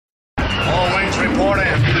report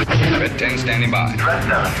in. Red 10 standing by. Red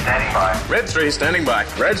 7 standing by. Red 3 standing by.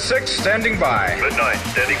 Red 6 standing by. Red 9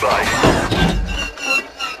 standing by.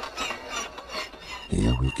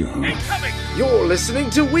 Here we go. You're listening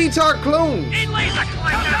to We Talk Clones,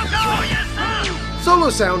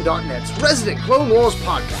 Solosound.net's resident Clone Wars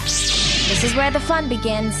podcast. This is where the fun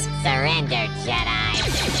begins. Surrender,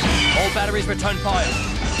 Jedi. All batteries return fire.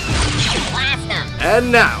 Blast them.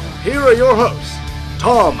 And now, here are your hosts,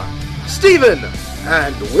 Tom, Steven,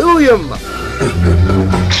 and William.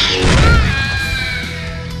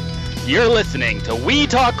 You're listening to We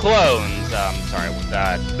Talk Clones,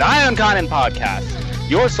 the Ion Canon podcast,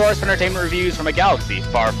 your source for entertainment reviews from a galaxy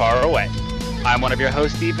far, far away. I'm one of your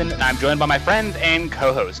hosts, Steven, and I'm joined by my friends and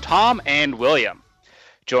co-hosts, Tom and William.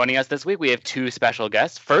 Joining us this week, we have two special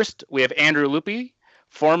guests. First, we have Andrew Lupi,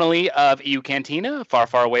 formerly of EU Cantina, Far,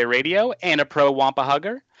 Far Away Radio, and a pro Wampa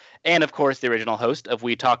hugger, and of course, the original host of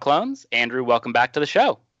We Talk Clones. Andrew, welcome back to the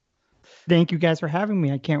show. Thank you guys for having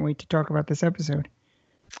me. I can't wait to talk about this episode.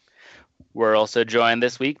 We're also joined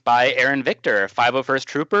this week by Aaron Victor, 501st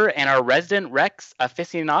Trooper, and our resident Rex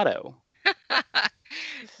aficionado.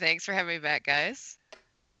 Thanks for having me back, guys.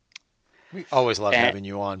 We always love having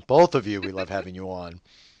you on. Both of you, we love having you on.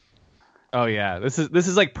 Oh yeah, this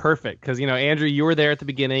is like perfect because Andrew, you were there at the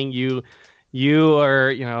beginning. You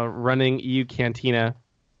are running EU Cantina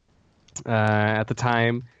at the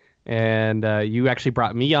time, and you actually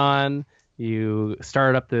brought me on. You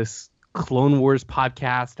started up this Clone Wars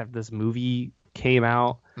podcast after this movie came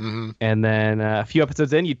out, and then a few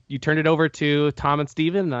episodes in, you turned it over to Tom and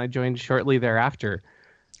Steven, and I joined shortly thereafter.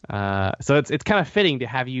 So it's kind of fitting to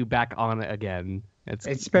have you back on again. It's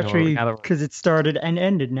especially because it started and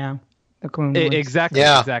ended now. The Clone Wars. Exactly.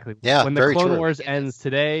 Yeah, when the Clone Wars ends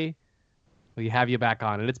today, we have you back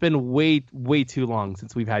on, and it's been way too long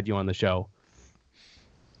since we've had you on the show.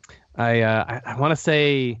 I want to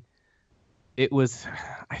say it was.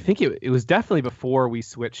 I think it was definitely before we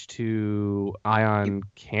switched to Ion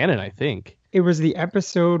Canon. I think it was the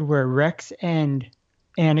episode where Rex and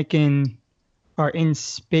Anakin are in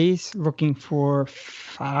space looking for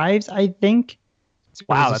fives. I think.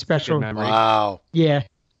 Wow, that's a special memory. Wow. Yeah.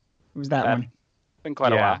 It was that one. It's been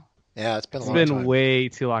quite a while. Yeah, it's been a long time. It's been way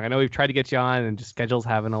too long. I know we've tried to get you on, and just schedules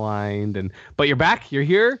haven't aligned. But you're back. You're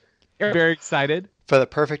here. You're very excited for the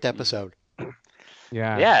perfect episode.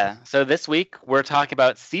 Yeah. So this week we're talking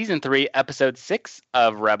about season 3, episode 6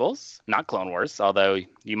 of Rebels, not Clone Wars, although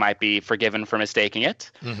you might be forgiven for mistaking it.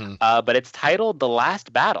 But it's titled "The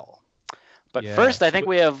Last Battle." But first, I think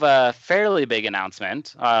we have a fairly big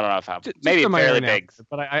announcement. I don't know if maybe fairly big.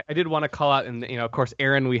 But I did want to call out, and of course,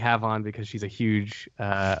 Erin we have on because she's a huge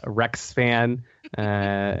Rex fan,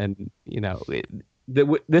 and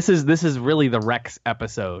this is really the Rex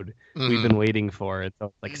episode we've been waiting for.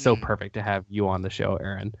 It's so perfect to have you on the show,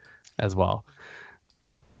 Erin, as well.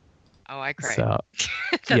 Oh, I cried. So,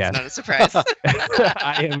 That's not a surprise.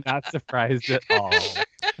 I am not surprised at all.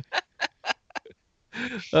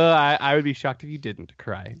 I would be shocked if you didn't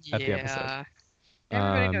cry at the episode.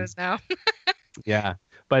 Everybody knows now. Yeah,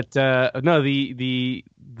 but no, the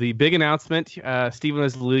big announcement Steven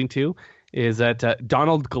was alluding to is that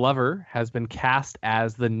Donald Glover has been cast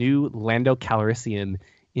as the new Lando Calrissian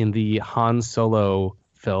in the Han Solo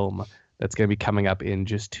film that's going to be coming up in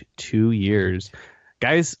just 2 years.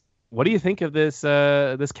 Guys, what do you think of this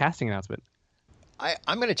casting announcement?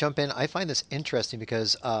 I'm going to jump in. I find this interesting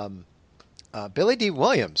because Billy D.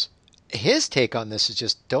 Williams, his take on this is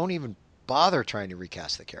just don't even bother trying to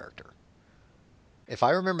recast the character. If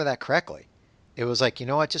I remember that correctly, it was like,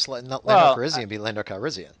 what, just let Lando Calrissian be Lando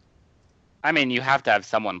Calrissian. I mean, you have to have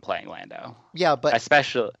someone playing Lando. Yeah, but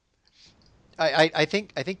especially, I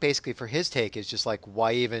think basically for his take is just like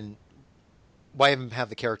why even have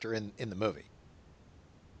the character in the movie.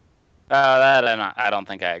 That I don't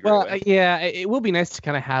think I agree with. Yeah, it will be nice to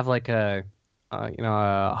kind of have like a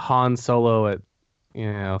Han Solo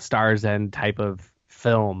at Star's End type of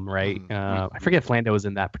film, right? I forget if Lando was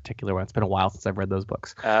in that particular one. It's been a while since I've read those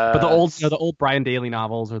books. But the old Brian Daley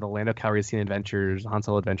novels or the Lando Calrissian Adventures, Han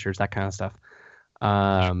Solo Adventures, that kind of stuff.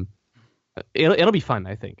 It'll be fun,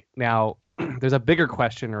 I think. Now, there's a bigger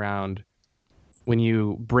question around when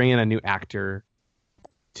you bring in a new actor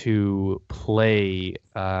to play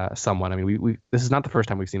someone. I mean, this is not the first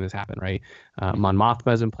time we've seen this happen, right? Mon Mothma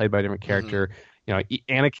has been played by a different character.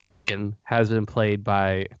 Anakin has been played by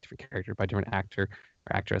a different character, by a different actor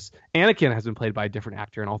or actress. Anakin has been played by a different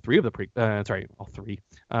actor in all three of the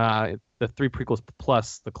the 3 prequels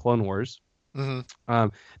plus the Clone Wars. The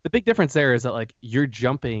big difference there is that like you're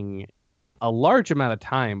jumping a large amount of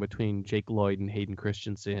time between Jake Lloyd and Hayden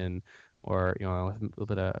Christensen or a little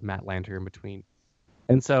bit of Matt Lanter in between.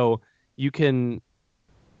 And so you can,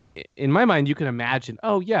 in my mind, you can imagine,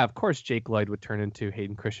 oh yeah, of course Jake Lloyd would turn into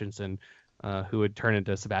Hayden Christensen, who would turn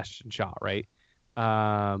into Sebastian Shaw, right?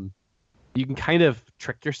 You can kind of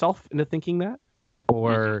trick yourself into thinking that,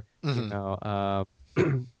 or Ewan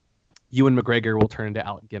McGregor will turn into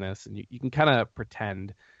Alec Guinness, and you can kind of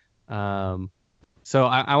pretend. So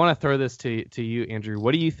I want to throw this to you, Andrew.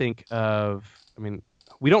 What do you think of? I mean,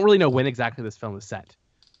 we don't really know when exactly this film is set,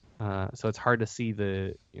 so it's hard to see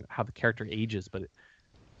how the character ages. But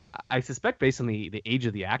I suspect, based on the age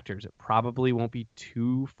of the actors, it probably won't be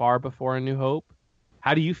too far before A New Hope.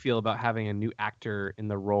 How do you feel about having a new actor in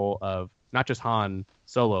the role of not just Han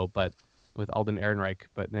Solo, but with Alden Ehrenreich,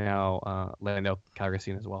 but now Lando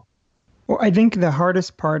Calrissian as well? Well, I think the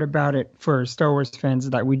hardest part about it for Star Wars fans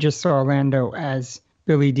is that we just saw Lando as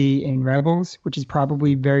Billy D in Rebels, which is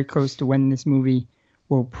probably very close to when this movie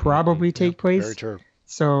will probably take place. Very true.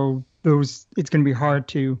 So it's going to be hard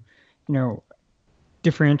to,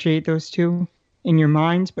 differentiate those two in your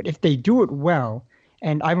minds. But if they do it well,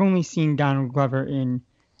 and I've only seen Donald Glover in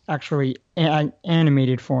actually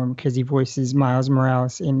animated form because he voices Miles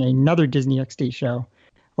Morales in another Disney XD show,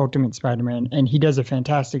 Ultimate Spider-Man, and he does a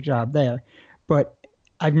fantastic job there. But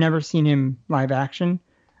I've never seen him live action.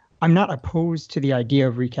 I'm not opposed to the idea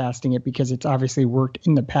of recasting it because it's obviously worked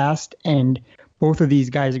in the past, and both of these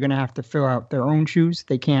guys are going to have to fill out their own shoes.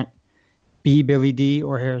 They can't be Billy D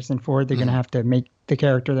or Harrison Ford. They're going to have to make the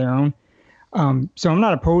character their own. So I'm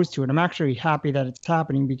not opposed to it. I'm actually happy that it's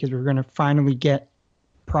happening because we're going to finally get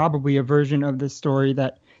probably a version of this story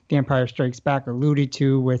that The Empire Strikes Back alluded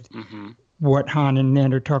to with what Han and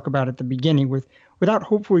Lando talk about at the beginning, without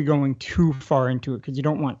hopefully going too far into it, because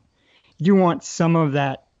you want some of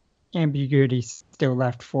that ambiguity still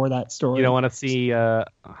left for that story. You don't want to see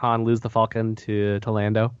Han lose the Falcon to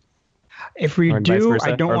Lando? If we do,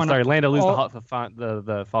 I don't want to... Sorry, Lando lose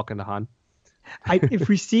the Falcon to Han. If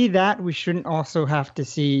we see that, we shouldn't also have to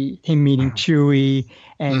see him meeting Chewie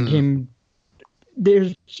and him...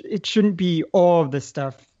 It shouldn't be all of the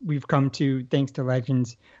stuff we've come to, thanks to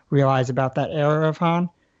Legends, realize about that era of Han.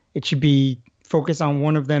 It should be focus on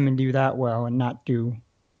one of them and do that well, and not do,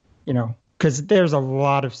 because there's a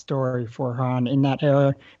lot of story for Han in that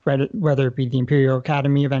era, whether it be the Imperial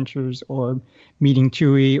Academy adventures or meeting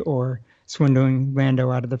Chewie or swindling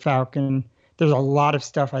Lando out of the Falcon. There's a lot of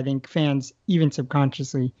stuff I think fans, even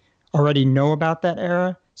subconsciously, already know about that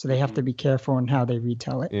era, so they have to be careful in how they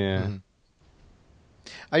retell it. Yeah.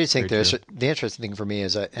 I just think the interesting thing for me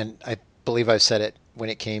is, and I believe I've said it when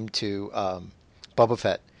it came to Boba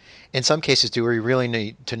Fett, in some cases, do we really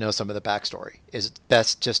need to know some of the backstory? Is it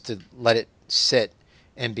best just to let it sit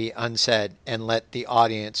and be unsaid and let the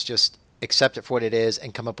audience just accept it for what it is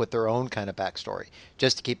and come up with their own kind of backstory,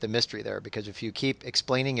 just to keep the mystery there? Because if you keep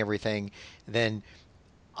explaining everything, then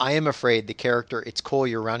I am afraid the character, it's cool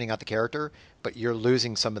you're rounding out the character, but you're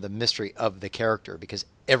losing some of the mystery of the character because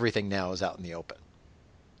everything now is out in the open.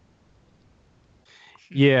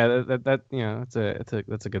 Yeah, that's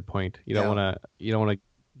a good point. You don't want to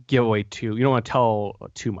give away you don't want to tell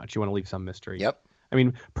too much. You want to leave some mystery. Yep. I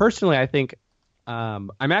mean, personally, I think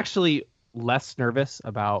I'm actually less nervous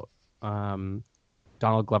about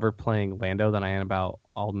Donald Glover playing Lando than I am about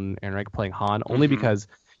Alden Ehrenreich playing Han, only because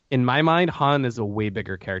in my mind, Han is a way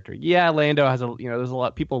bigger character. Yeah, Lando has there's a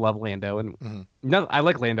lot, people love Lando, and I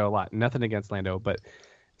like Lando a lot. Nothing against Lando, but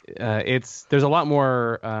there's a lot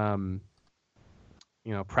more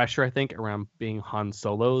pressure, I think, around being Han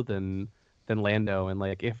Solo than Lando. And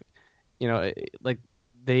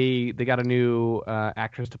they got a new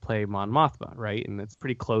actress to play Mon Mothma, right? And it's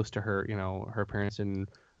pretty close to her, her appearance in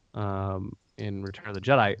Return of the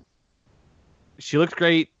Jedi. She looks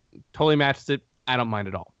great, totally matches it. I don't mind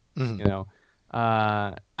at all. I'm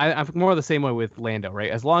more the same way with Lando, right?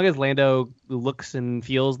 As long as Lando looks and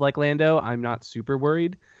feels like Lando, I'm not super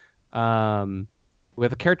worried. With a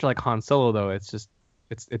character like Han Solo, though, it's just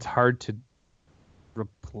it's hard to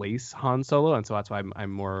replace Han Solo, and so that's why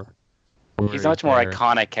I'm more. He's a much more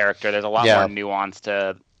iconic character. There's a lot more nuance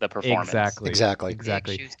to the performance. Exactly.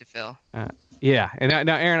 Big shoes to fill. Yeah, and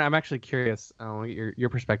now, Aaron, I'm actually curious your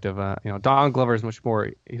perspective. Donald Glover is much more.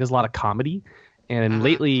 He does a lot of comedy, and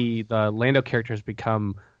lately the Lando character has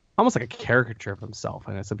become almost like a caricature of himself.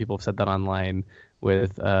 I know some people have said that online,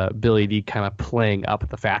 with Billy D kind of playing up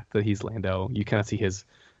the fact that he's Lando. You kind of see his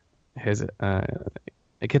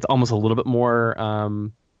it gets almost a little bit more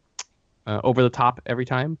over the top every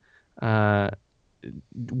time. Where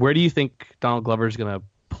do you think Donald Glover is going to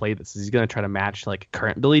play this? Is he going to try to match like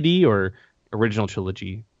current Billy D or original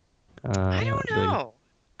trilogy? I don't know.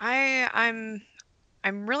 I'm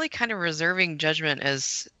I'm really kind of reserving judgment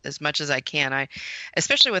as much as I can.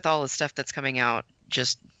 Especially with all the stuff that's coming out,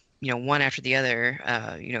 just one after the other.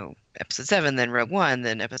 Episode 7, then Rogue One,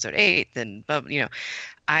 then Episode 8, then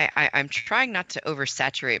I'm trying not to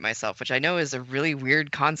oversaturate myself, which I know is a really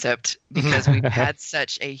weird concept because we've had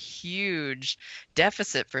such a huge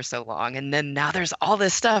deficit for so long, and then now there's all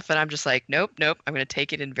this stuff, and I'm just like, nope. I'm going to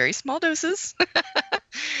take it in very small doses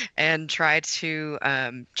and try to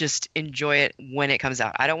just enjoy it when it comes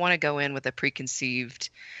out. I don't want to go in with a preconceived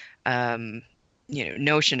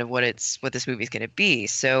notion of what this movie is going to be.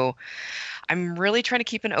 So I'm really trying to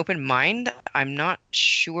keep an open mind. I'm not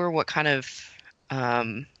sure what kind of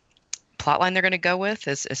plotline they're going to go with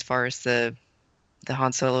as far as the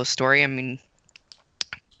Han Solo story. I mean,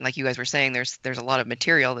 like you guys were saying, there's a lot of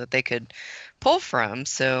material that they could pull from.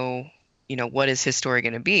 So, what is his story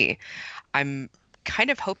going to be? I'm kind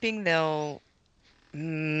of hoping they'll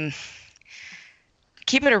keep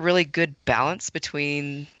it a really good balance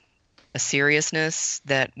between a seriousness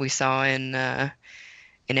that we saw in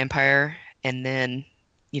Empire, and then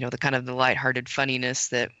the kind of the lighthearted funniness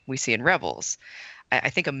that we see in Rebels. I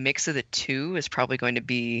think a mix of the two is probably going to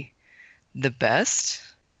be the best,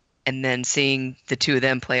 and then seeing the two of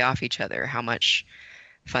them play off each other, how much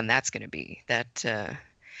fun that's going to be. That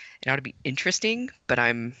it ought to be interesting, but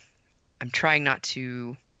I'm trying not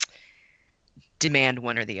to demand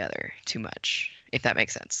one or the other too much, if that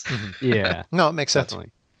makes sense. Mm-hmm. Yeah. No, it makes sense.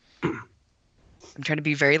 Definitely. I'm trying to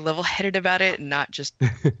be very level-headed about it and not just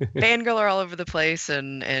fangirl all over the place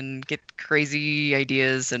and get crazy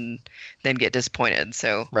ideas and then get disappointed.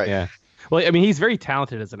 So Right. Yeah. Well, I mean, he's very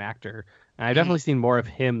talented as an actor. And I've definitely seen more of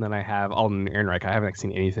him than I have Alden Ehrenreich. I haven't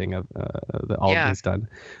seen anything of that Alden has done.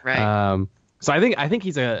 Right. So I think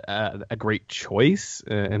he's a great choice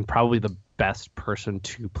and probably the best person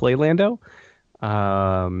to play Lando.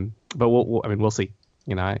 But we'll see.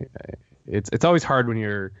 It's always hard when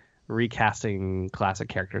you're recasting classic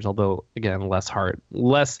characters, although again less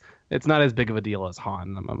it's not as big of a deal as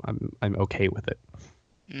Han. I'm okay with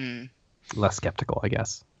it. Less skeptical, I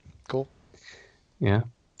guess. Cool. Yeah.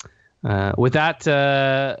 With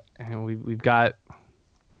that, we've got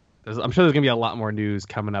I'm sure there's gonna be a lot more news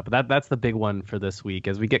coming up, but that's the big one for this week.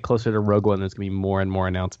 As we get closer to Rogue One, there's gonna be more and more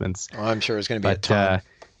announcements. Oh, I'm sure it's gonna be a ton.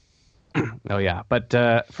 Oh yeah, but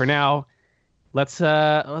for now, let's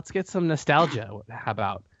get some nostalgia. How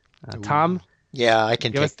about Tom? Yeah, I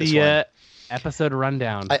can give take us this the one. episode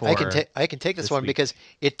rundown. I can take this one week. because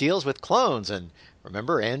it deals with clones, and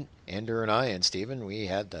remember, Andrew and I and Steven, we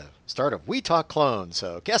had the start of We Talk Clones.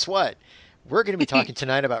 So guess what? We're going to be talking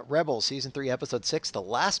tonight about Rebels Season 3, Episode 6, The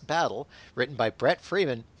Last Battle, written by Brett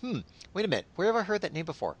Freeman. Wait a minute. Where have I heard that name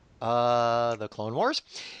before? The Clone Wars?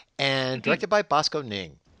 And directed by Bosco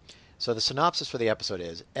Ning. So the synopsis for the episode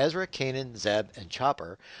is, Ezra, Kanan, Zeb, and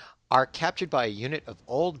Chopper are captured by a unit of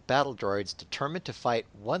old battle droids determined to fight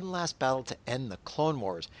one last battle to end the Clone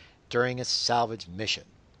Wars during a salvage mission.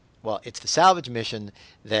 Well, it's the salvage mission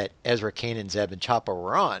that Ezra, Kanan, Zeb, and Chopper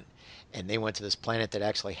were on, and they went to this planet that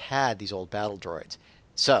actually had these old battle droids.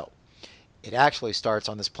 So, it actually starts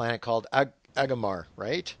on this planet called Agamar,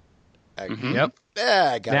 right? Yep.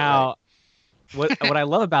 Yeah, I got now, it right. what I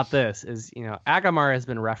love about this is, Agamar has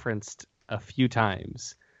been referenced a few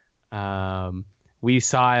times. We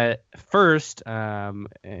saw it first, and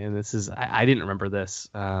this is I didn't remember this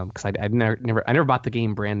because I never bought the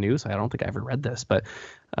game brand new, so I don't think I ever read this. But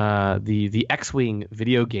the X-Wing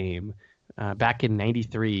video game back in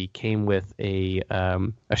 '93 came with a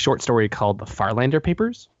short story called the Farlander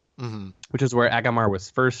Papers, which is where Agamar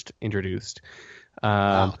was first introduced.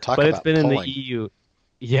 Wow, but it's been in the EU.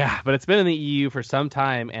 Yeah, but it's been in the EU for some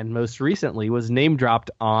time, and most recently was name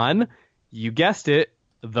dropped on, you guessed it,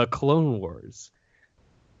 the Clone Wars.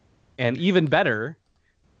 And even better,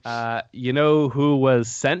 who was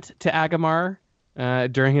sent to Agamar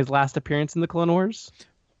during his last appearance in the Clone Wars?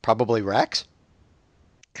 Probably Rex?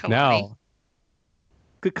 Kalani. No.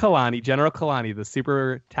 Kalani, General Kalani, the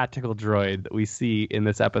super tactical droid that we see in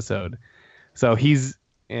this episode. So he's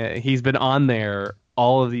been on there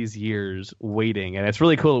all of these years waiting, and it's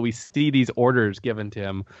really cool that we see these orders given to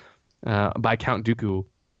him by Count Dooku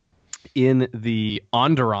in the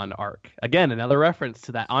Onderon arc. Again, another reference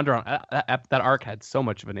to that Onderon. That arc had so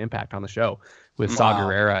much of an impact on the show with Saw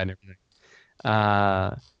Gerrera and everything.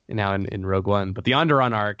 Now in Rogue One, but the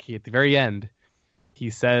Onderon arc, at the very end, he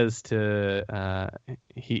says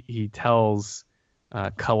he tells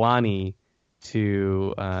Kalani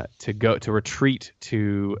to retreat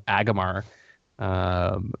to Agamar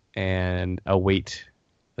and await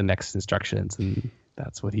the next instructions, and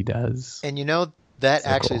that's what he does. And That So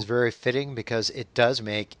actually cool. is very fitting because it does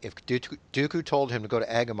make, if Dooku told him to go to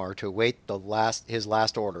Agamar to await his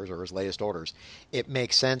last orders or his latest orders, it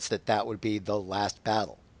makes sense that that would be the last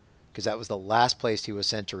battle because that was the last place he was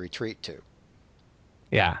sent to retreat to.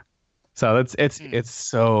 Yeah. So it's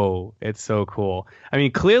so cool. I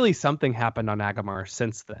mean, clearly something happened on Agamar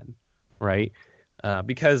since then, right?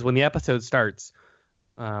 Because when the episode starts,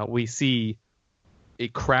 we see a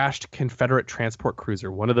crashed Confederate transport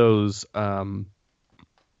cruiser, one of those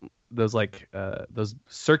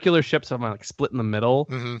circular ships that like split in the middle,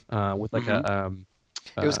 with like a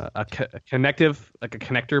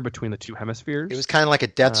connector between the two hemispheres. It was kind of like a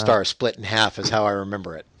Death Star split in half, is how I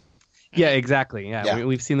remember it. Yeah, exactly. Yeah.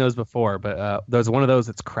 We've seen those before, but there's one of those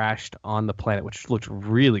that's crashed on the planet, which looks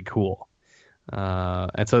really cool.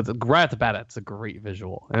 And so it's, right at the bat, it's a great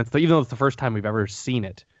visual, and even though it's the first time we've ever seen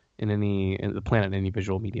it in the planet in any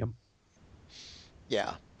visual medium.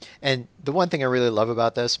 Yeah. And the one thing I really love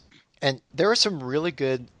about this, and there are some really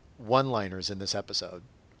good one-liners in this episode,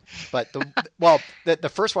 but the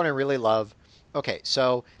first one I really love. Okay,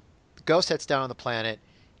 so Ghost heads down on the planet.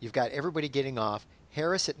 You've got everybody getting off.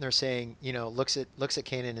 Hera's sitting there saying, looks at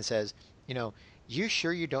Kanan and says, you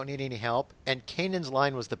sure you don't need any help? And Kanan's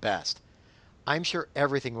line was the best. I'm sure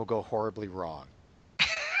everything will go horribly wrong.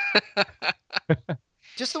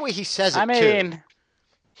 Just the way he says it, too.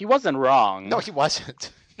 He wasn't wrong. No, he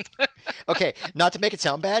wasn't. Okay, not to make it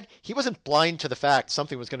sound bad, he wasn't blind to the fact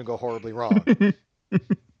something was going to go horribly wrong.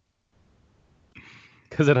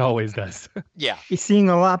 Because it always does. Yeah. He's seeing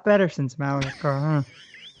a lot better since Malachar, huh?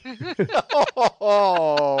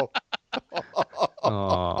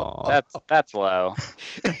 Oh. That's low.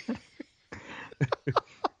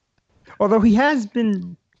 Although he has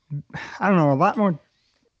been, I don't know, a lot more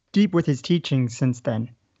deep with his teaching since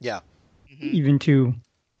then. Yeah. Even to,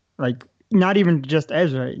 like, not even just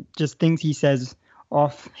Ezra, just things he says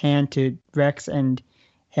offhand to Rex and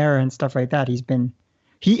Hera and stuff like that.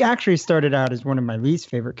 He actually started out as one of my least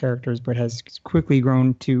favorite characters, but has quickly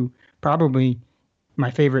grown to probably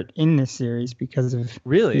my favorite in this series because of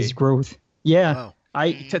his growth. Yeah.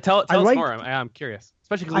 Wow. Tell us more. I'm curious,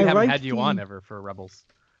 especially because we haven't had you on ever for Rebels.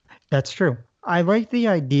 That's true. I like the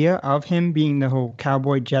idea of him being the whole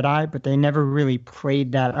cowboy Jedi, but they never really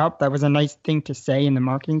played that up. That was a nice thing to say in the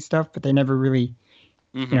marketing stuff, but they never really,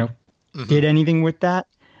 did anything with that.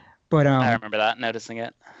 But I remember that, noticing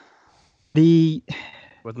it.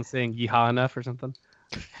 Wasn't saying yeehaw enough or something.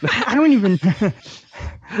 I don't even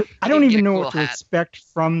know what to expect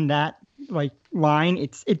from that line.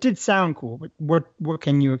 It did sound cool, but what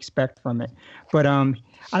can you expect from it? But I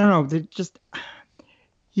don't know.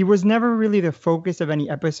 He was never really the focus of any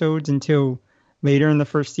episodes until later in the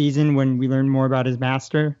first season when we learned more about his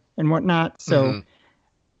master and whatnot. So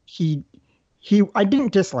I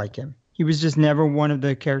didn't dislike him. He was just never one of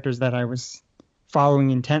the characters that I was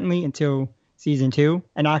following intently until season 2,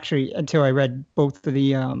 and actually until I read both of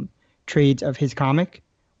the trades of his comic,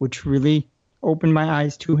 which really opened my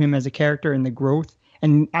eyes to him as a character and the growth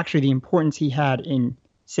and actually the importance he had in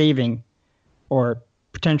saving or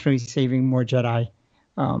potentially saving more Jedi.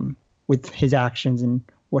 With his actions and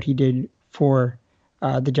what he did for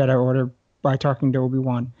the Jedi Order by talking to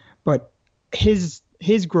Obi-Wan. But his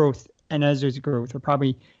growth and Ezra's growth are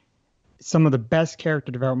probably some of the best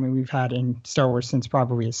character development we've had in Star Wars since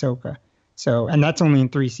probably Ahsoka. So, and that's only in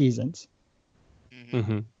 3 seasons.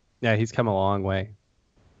 Mm-hmm. Yeah, he's come a long way.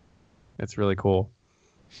 It's really cool.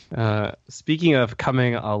 Speaking of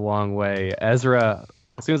coming a long way, Ezra,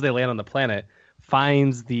 as soon as they land on the planet,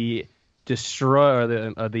 finds the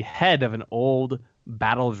the head of an old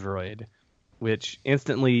battle droid, which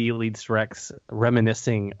instantly leads to Rex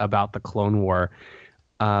reminiscing about the Clone War.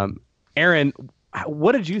 Aaron,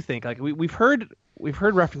 what did you think? Like we've heard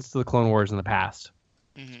reference to the Clone Wars in the past,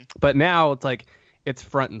 but now it's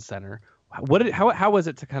front and center. How was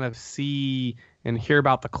it to kind of see and hear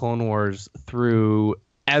about the Clone Wars through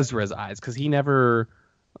Ezra's eyes? Because he never,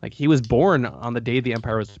 he was born on the day the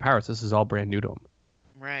Empire was in power. So this is all brand new to him.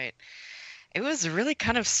 Right. It was really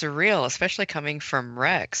kind of surreal, especially coming from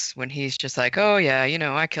Rex, when he's just like, oh, yeah,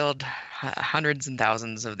 I killed hundreds and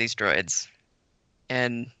thousands of these droids.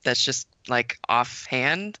 And that's just,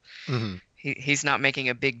 offhand. Mm-hmm. He's not making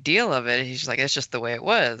a big deal of it. He's just like, it's just the way it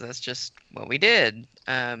was. That's just what we did.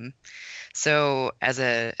 So as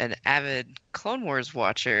an avid Clone Wars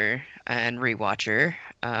watcher and rewatcher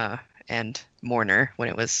and mourner when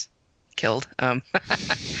it was killed,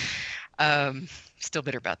 still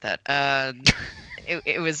bitter about that.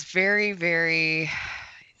 It was very, very,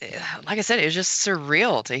 like I said, it was just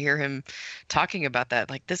surreal to hear him talking about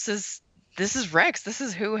that. This is Rex. This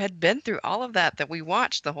is who had been through all of that we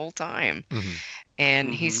watched the whole time. Mm-hmm.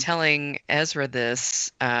 and he's telling Ezra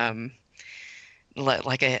this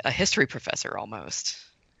like a history professor almost,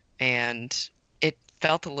 and it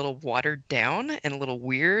felt a little watered down and a little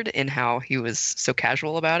weird in how he was so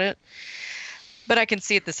casual about it. But I can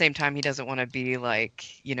see at the same time he doesn't want to be like,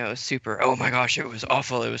 super, oh my gosh, it was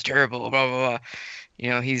awful, it was terrible, blah blah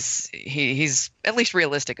blah. He's at least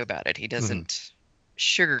realistic about it. He doesn't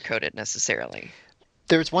sugarcoat it necessarily.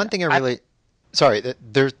 There's one thing I really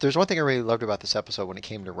there's one thing I really loved about this episode when it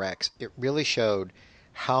came to Rex. It really showed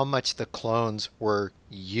how much the clones were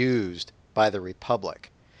used by the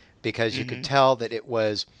Republic, because you could tell that it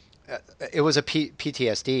was a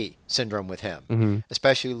PTSD syndrome with him,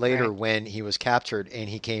 especially later when he was captured and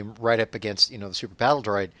he came right up against the super battle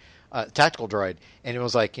droid, tactical droid, and it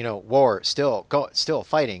was like war still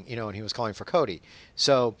fighting, and he was calling for Cody.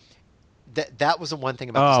 So that was the one thing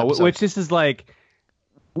about this episode. Which this is like.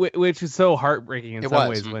 Which is so heartbreaking in some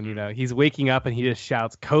ways when he's waking up and he just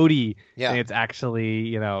shouts Cody, and it's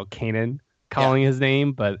actually Kanan calling his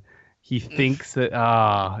name, but he thinks that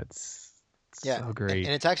it's so great,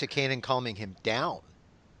 and it's actually Kanan calming him down,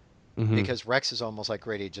 because Rex is almost like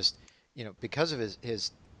ready to just because of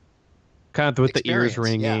his kind of with the ears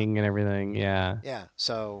ringing and everything,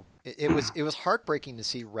 So it was heartbreaking to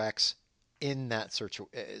see Rex in that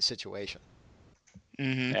situation.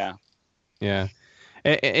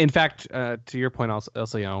 In fact, to your point,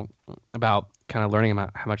 also about kind of learning about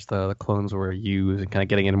how much the clones were used and kind of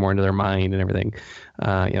getting more into their mind and everything.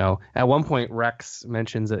 At one point, Rex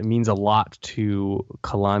mentions that it means a lot to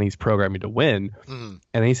Kalani's programming to win, and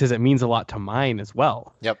then he says it means a lot to mine as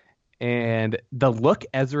well. Yep. And the look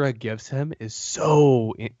Ezra gives him is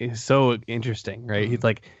so interesting, right? He's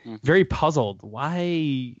like very puzzled.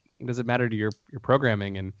 Why does it matter to your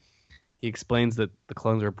programming? And he explains that the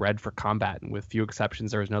clones are bred for combat, and with few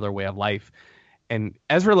exceptions, there is no other way of life. And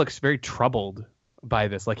Ezra looks very troubled by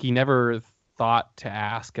this. Like he never thought to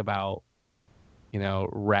ask about,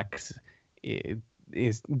 Rex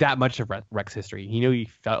is that much of Rex history. He knew he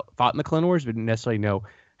fought in the Clone Wars, but didn't necessarily know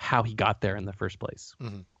how he got there in the first place.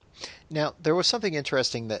 Now, there was something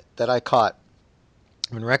interesting that I caught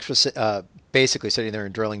when Rex was basically sitting there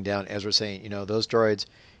and drilling down. Ezra saying, those droids,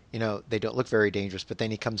 they don't look very dangerous, but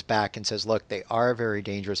then he comes back and says, look, they are very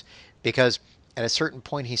dangerous, because at a certain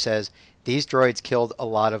point he says, these droids killed a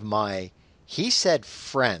lot of he said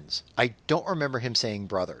friends. I don't remember him saying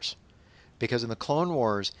brothers, because in the Clone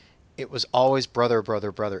Wars, it was always brother,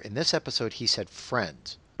 brother, brother. In this episode, he said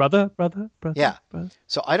friends. Brother. Yeah. Brother.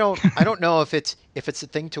 So I don't know if it's a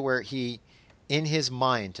thing to where he, in his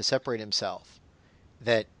mind, to separate himself,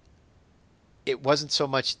 that it wasn't so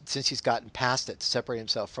much since he's gotten past it to separate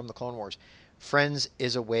himself from the Clone Wars. Friends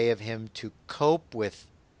is a way of him to cope with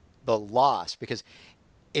the loss, because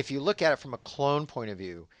if you look at it from a clone point of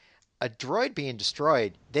view, a droid being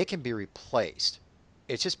destroyed, they can be replaced.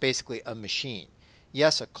 It's just basically a machine.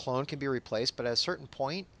 Yes, a clone can be replaced, but at a certain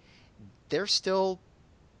point, they're still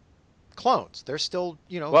clones. They're still,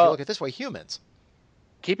 if you look at it this way, humans.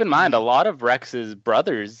 Keep in mind, a lot of Rex's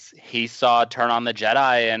brothers he saw turn on the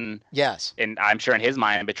Jedi and I'm sure in his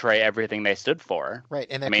mind betray everything they stood for. Right,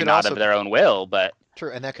 and that could not of their own will, but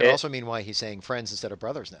true, and that could also mean why he's saying friends instead of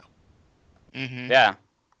brothers now. Yeah,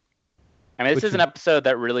 I mean, this is an episode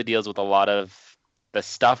that really deals with a lot of the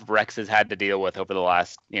stuff Rex has had to deal with over the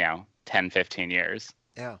last 10, 15 years.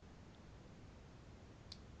 Yeah.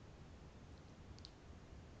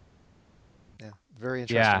 Very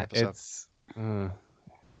interesting episode.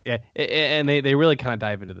 And they really kind of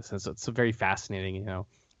dive into this. It's very fascinating, And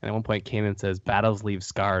at one point, Kanan says, "Battles leave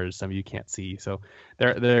scars some of you can't see." So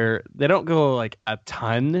they don't go like a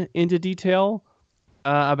ton into detail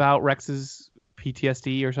about Rex's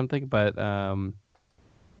PTSD or something, but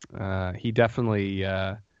he definitely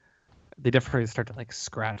they definitely start to like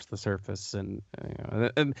scratch the surface, and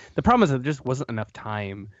the problem is that there just wasn't enough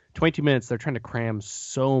time. 22 minutes. They're trying to cram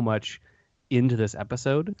so much into this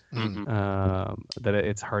episode that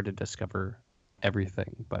it's hard to discover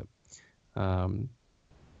everything, but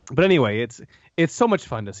anyway, it's so much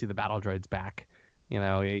fun to see the battle droids back.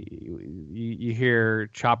 You hear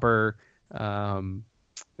Chopper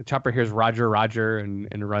hears Roger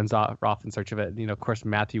and runs off in search of it. Of course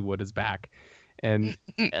Matthew Wood is back, and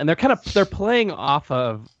they're playing off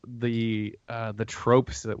of the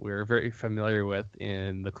tropes that we're very familiar with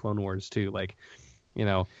in the Clone Wars too, like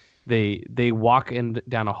They walk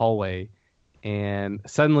down a hallway, and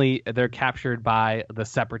suddenly they're captured by the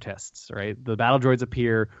Separatists. Right, the battle droids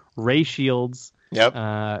appear, ray shields,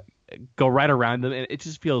 go right around them, and it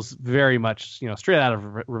just feels very much, straight out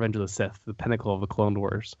of Revenge of the Sith, the pinnacle of the Clone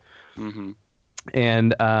Wars.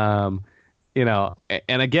 And And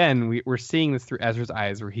again, we're seeing this through Ezra's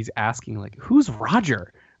eyes, where he's asking like, "Who's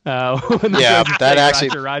Roger?" When the Yeah, droids are that saying, actually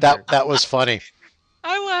 "Roger, Roger," that was funny.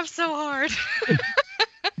 I laughed so hard.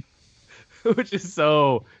 which is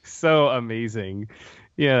so amazing,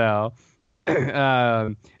 and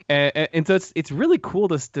so it's really cool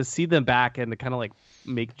to see them back and to kind of like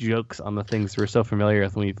make jokes on the things we're so familiar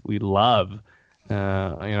with and we love. We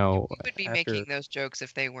would be making those jokes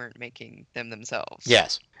if they weren't making them themselves.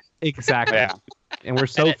 Yes, exactly. Yeah. And we're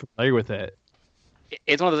so familiar with it.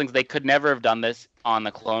 It's one of those things, they could never have done this on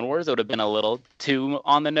the Clone Wars. It would have been a little too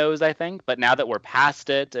on the nose, I think. But now that we're past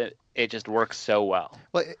it, it just works so well.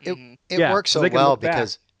 Well, it works so well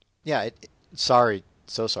because, sorry.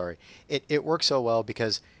 It works so well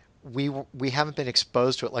because we haven't been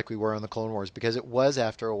exposed to it like we were on the Clone Wars, because it was,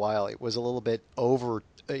 after a while, it was a little bit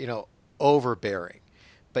overbearing.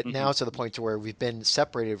 But now it's to the point to where we've been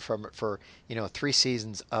separated from it for 3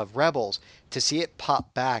 seasons of Rebels. To see it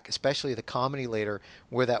pop back, especially the comedy later,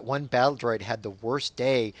 where that one battle droid had the worst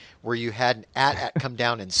day, where you had an AT-AT come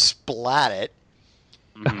down and splat it.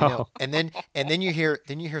 And then you hear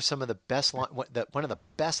some of the best one of the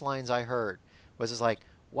best lines I heard was, it's like,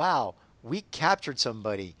 wow, we captured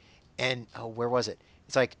somebody, and where was it?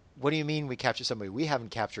 It's like, what do you mean we captured somebody? We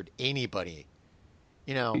haven't captured anybody.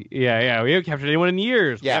 Yeah, we haven't captured anyone in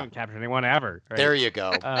years. Yeah. We haven't captured anyone ever. Right? There you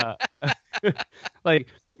go. Like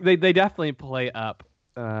they definitely play up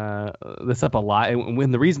this up a lot, and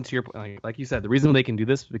when the reason, to your point, like you said, the reason they can do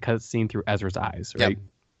this is because it's seen through Ezra's eyes, right?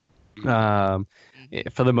 Yep.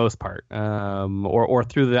 For the most part, or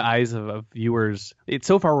through the eyes of viewers. It's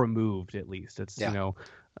so far removed, at least. It's 17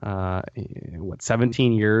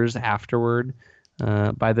 years afterward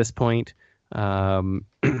by this point. And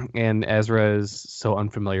Ezra is so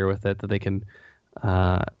unfamiliar with it that they can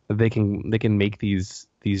make these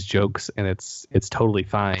jokes, and it's totally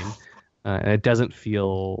fine, and it doesn't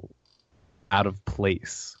feel out of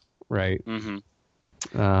place, right?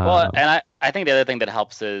 Well, and I think the other thing that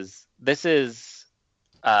helps is this is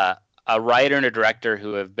a writer and a director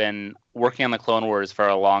who have been working on the Clone Wars for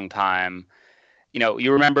a long time.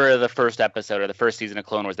 You remember the first episode or the first season of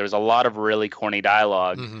Clone Wars, there was a lot of really corny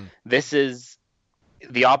dialogue. This is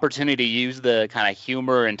the opportunity to use the kind of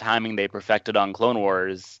humor and timing they perfected on Clone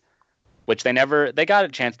Wars, which they got a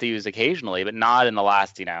chance to use occasionally, but not in the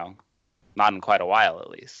last, not in quite a while, at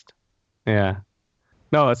least. Yeah.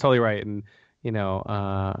 No, that's totally right. And,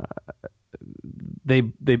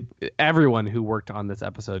 everyone who worked on this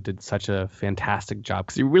episode did such a fantastic job,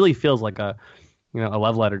 because it really feels like a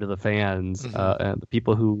love letter to the fans, and the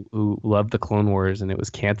people who loved the Clone Wars, and it was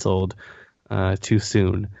canceled too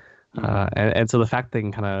soon. And so the fact they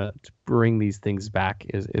can kind of bring these things back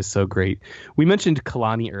is so great. We mentioned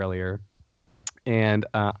Kalani earlier, and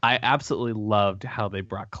I absolutely loved how they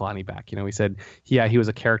brought Kalani back. We said, he was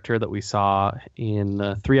a character that we saw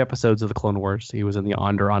in 3 episodes of the Clone Wars. He was in the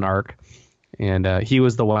Onderon arc, and he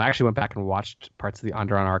was the one. I actually went back and watched parts of the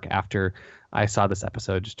Onderon arc after I saw this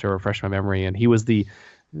episode, just to refresh my memory, and he was the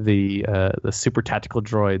super tactical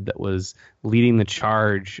droid that was leading the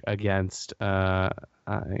charge against Saw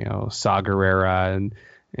Gerrera and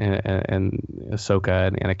Ahsoka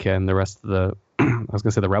and Anakin and the rest of the I was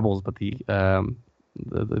gonna say the rebels, but the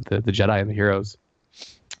Jedi and the heroes.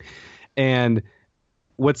 And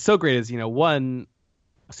what's so great is, one,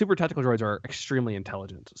 super tactical droids are extremely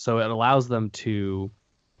intelligent, so it allows them to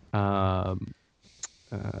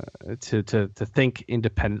think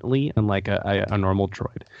independently, unlike a normal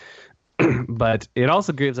droid. But it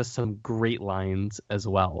also gives us some great lines as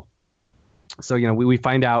well. So we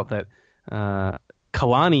find out that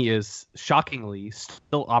Kalani is shockingly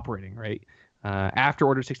still operating, right? After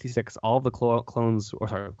Order 66, all the all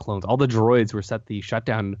the droids were set the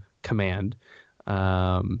shutdown command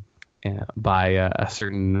by a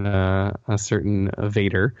certain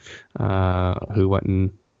Vader, who went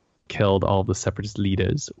and killed all the Separatist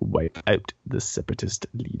leaders, wiped out the Separatist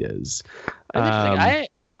leaders. I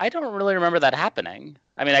don't really remember that happening.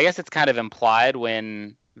 I mean, I guess it's kind of implied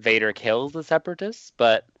when Vader kills the Separatists,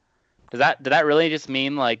 but did that really just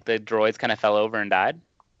mean like the droids kind of fell over and died?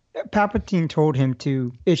 Palpatine told him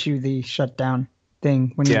to issue the shutdown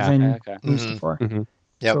thing when he was in Mustafar.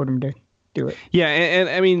 Told him to do it. Yeah, and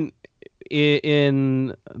I mean,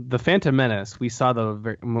 in the Phantom Menace, we saw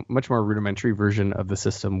the much more rudimentary version of the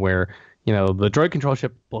system where the droid control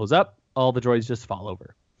ship blows up, all the droids just fall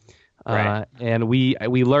over. Right. And we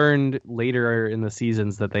learned later in the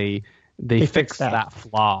seasons that they fixed that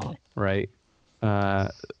flaw, right?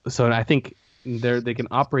 So I think they can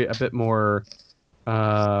operate a bit more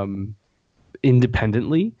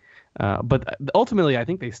independently, but ultimately I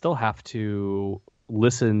think they still have to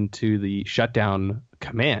listen to the shutdown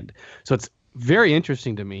command. So it's very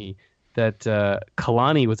interesting to me that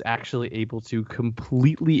Kalani was actually able to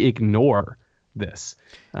completely ignore this.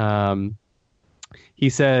 He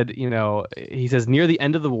said, near the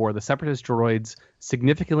end of the war, the Separatist droids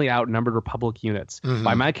significantly outnumbered Republic units. Mm-hmm.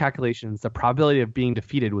 By my calculations, the probability of being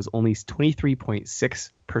defeated was only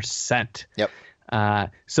 23.6%. Yep.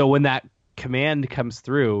 So when that command comes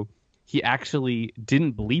through, he actually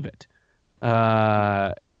didn't believe it,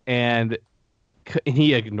 and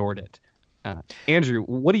he ignored it. Andrew,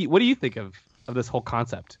 what do you think of this whole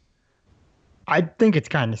concept? I think it's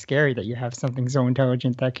kind of scary that you have something so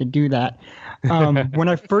intelligent that could do that. When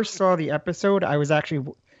I first saw the episode, I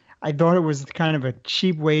thought it was kind of a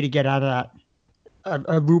cheap way to get out of that,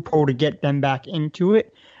 a loophole to get them back into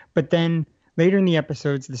it. But then later in the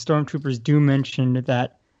episodes, the stormtroopers do mention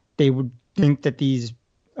that they would think that these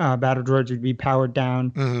battle droids would be powered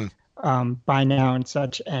down by now and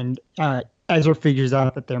such. And Ezra figures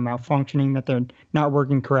out that they're malfunctioning, that they're not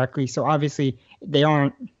working correctly. So obviously they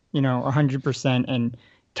aren't, 100%, and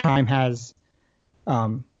time has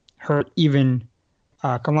hurt even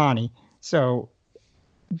Kalani. So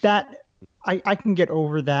that I can get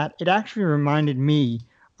over that. It actually reminded me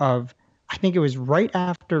of, I think it was right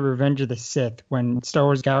after Revenge of the Sith, when Star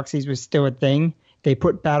Wars Galaxies was still a thing. They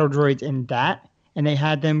put battle droids in that, and they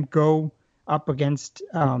had them go up against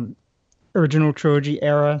original trilogy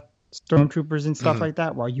era stormtroopers and stuff like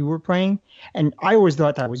that while you were playing. And I always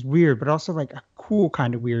thought that was weird, but also like a cool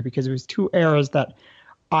kind of weird, because it was two eras that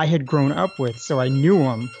I had grown up with, so I knew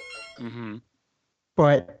them. Mm-hmm.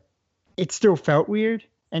 But it still felt weird,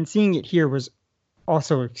 and seeing it here was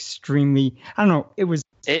also extremely, I don't know, it was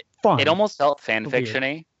fun. It almost felt fan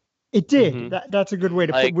fiction-y. It did. Mm-hmm. That's a good way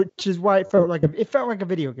to put, which is why it felt like a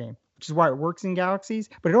video game, which is why it works in Galaxies,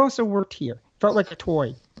 but it also worked here. It felt like a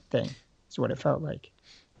toy thing. Is what it felt like.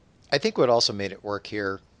 I think what also made it work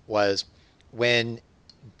here was when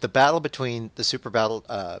the battle between the super battle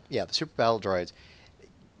droids,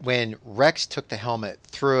 when Rex took the helmet,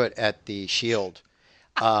 threw it at the shield,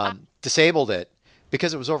 disabled it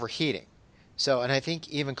because it was overheating. So, and I think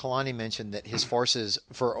even Kalani mentioned that his forces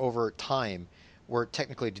for over time were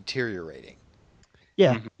technically deteriorating.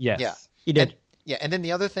 Yeah. Mm-hmm. Yes. Yeah. He did. And then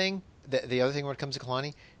the other thing when it comes to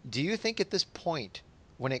Kalani, do you think at this point,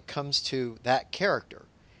 when it comes to that character,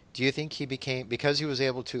 do you think he became, because he was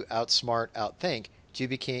able to outsmart, outthink, do you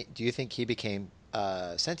think he became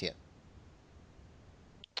sentient?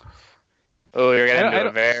 Oh, you're getting into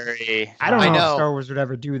a very... I don't know if Star Wars would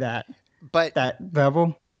ever do that. But that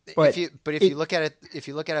level. But if you look at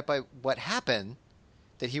it by what happened,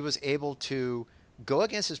 that he was able to go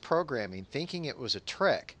against his programming, thinking it was a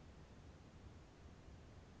trick.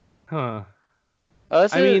 Huh.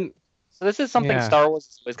 So this is something Star Wars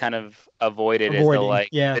has always kind of avoided is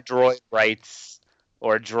the droid rights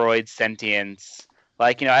or droid sentience.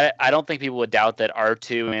 Like, I don't think people would doubt that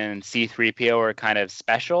R2 and C-3PO are kind of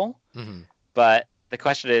special, but the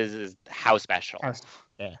question is how special?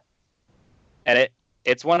 Yeah. And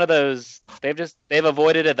it's one of those, they've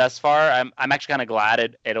avoided it thus far. I'm actually kind of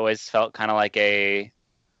glad. It always felt kind of like a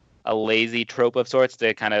lazy trope of sorts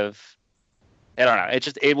to kind of, I don't know.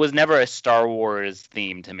 It was never a Star Wars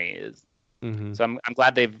theme to me. So I'm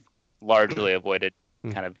glad they've largely avoided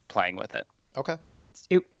kind of playing with it. Okay.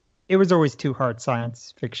 It was always too hard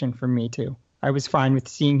science fiction for me too. I was fine with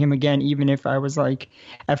seeing him again, even if I was like,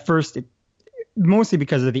 at first, mostly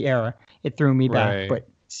because of the era, it threw me back. But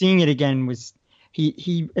seeing it again was,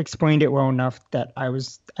 he explained it well enough that I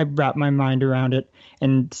wrapped my mind around it,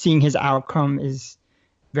 and seeing his outcome is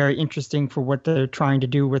very interesting for what they're trying to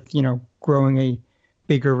do with, growing a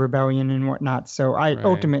bigger rebellion and whatnot. So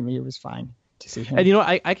ultimately it was fine to see him.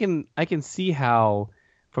 And I can see how,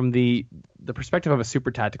 from the perspective of a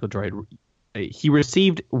super tactical droid, he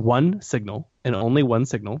received one signal and only one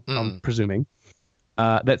signal, I'm presuming,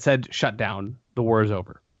 that said shut down, the war is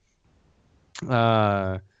over.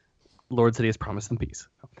 Lord Sidious promised them peace.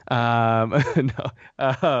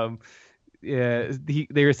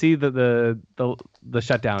 They received the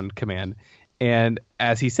shutdown command, and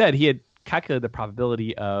as he said, he had calculated the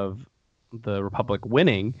probability of the Republic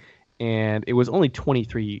winning, and it was only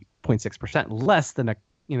 23.6%, less than a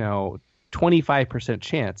 25%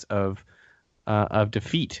 chance of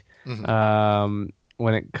defeat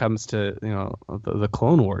when it comes to the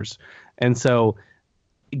Clone Wars. And so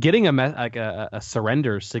getting a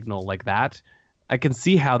surrender signal like that, I can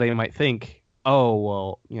see how they might think, oh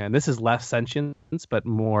well, this is less sentience, but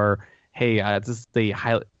more, hey, this is the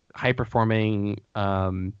high performing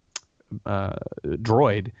droid,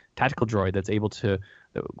 tactical droid that's able to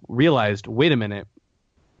realized, wait a minute,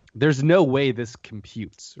 there's no way this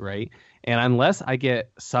computes, right? And unless I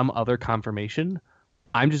get some other confirmation,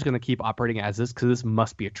 I'm just going to keep operating as this because this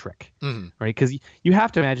must be a trick, right? Because you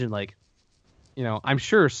have to imagine, like, I'm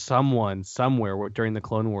sure someone somewhere during the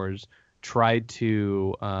Clone Wars tried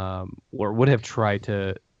to, or would have tried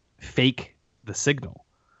to fake the signal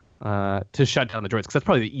to shut down the droids, because that's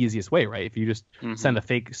probably the easiest way, right? If you just send a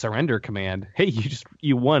fake surrender command, hey,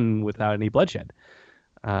 you won without any bloodshed.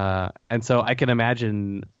 And so I can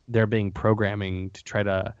imagine there being programming to try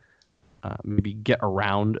to maybe get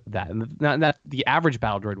around that. And not the average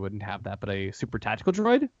battle droid wouldn't have that, but a super tactical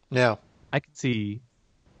droid, Yeah. I could see,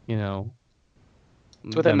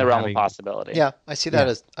 It's within the realm of possibility. Yeah, I see that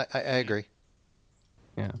as I agree.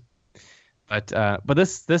 Yeah. But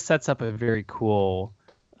this sets up a very cool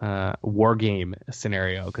war game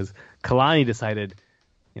scenario, because Kalani decided,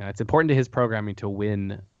 it's important to his programming to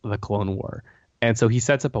win the Clone War. And so he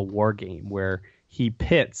sets up a war game where he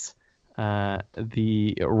pits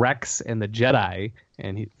the Rex and the Jedi,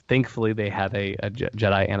 and thankfully they had a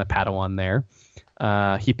Jedi and a Padawan there.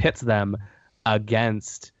 He pits them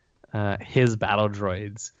against his battle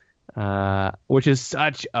droids, which is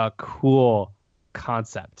such a cool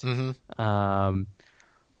concept. Well,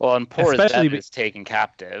 and poor especially Zeb is taken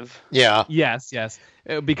captive. Yeah. Yes,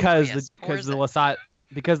 because the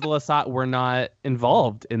Lasat were not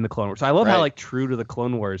involved in the Clone Wars. So I love how true to the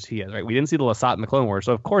Clone Wars he is. Right, we didn't see the Lasat in the Clone Wars,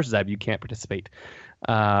 so of course, Zeb, you can't participate,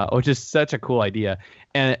 which is such a cool idea.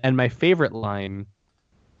 And my favorite line,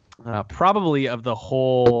 probably of the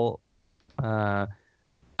whole, out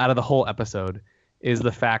of the whole episode, is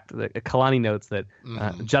the fact that Kalani notes that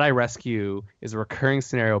Jedi Rescue is a recurring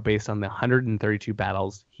scenario based on the 132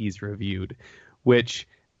 battles he's reviewed, which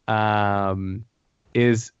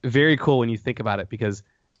is very cool when you think about it, because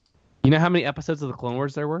you know how many episodes of the Clone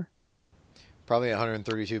Wars there were? Probably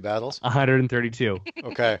 132 battles. 132.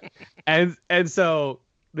 Okay. And so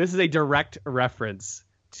this is a direct reference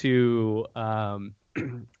to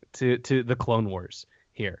the Clone Wars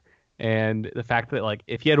here. And the fact that, like,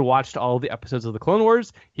 if he had watched all the episodes of the Clone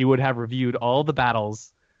Wars, he would have reviewed all the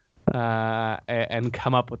battles and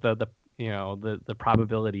come up with the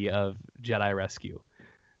probability of Jedi Rescue.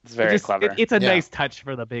 It's very clever. It's a nice touch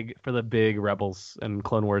for the big Rebels and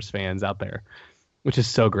Clone Wars fans out there, which is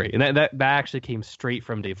so great. And that actually came straight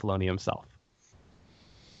from Dave Filoni himself.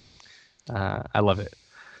 I love it.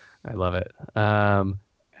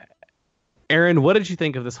 Aaron, what did you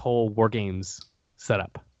think of this whole War Games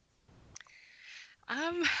setup?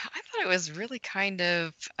 I thought it was really kind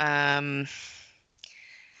of I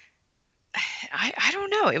don't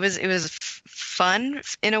know. It was fun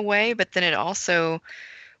in a way, but then it also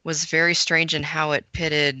was very strange in how it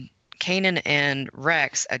pitted Kanan and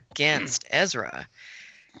Rex against Ezra,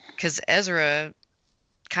 because Ezra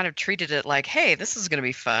kind of treated it like, hey, this is going to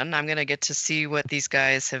be fun. I'm going to get to see what these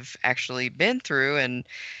guys have actually been through, and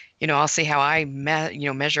I'll see how I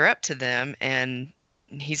measure up to them. And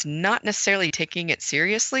he's not necessarily taking it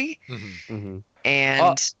seriously.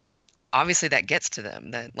 And obviously that gets to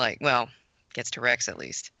them. That gets to Rex at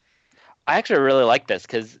least. I actually really like this,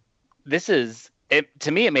 because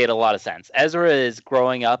to me it made a lot of sense. Ezra is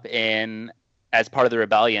growing up as part of the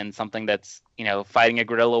rebellion, something that's fighting a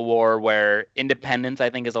guerrilla war where independence, I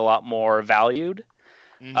think, is a lot more valued,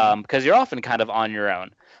 because you're often kind of on your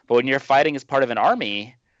own. But when you're fighting as part of an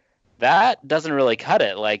army, that doesn't really cut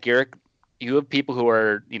it. Like, you have people who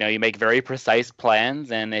are, you make very precise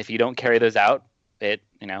plans, and if you don't carry those out,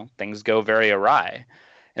 things go very awry.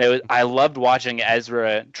 And I loved watching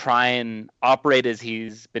Ezra try and operate as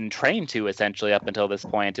he's been trained to, essentially, up until this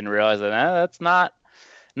point, and realize that that's not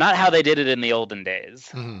how they did it in the olden days.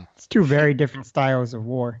 It's two very different styles of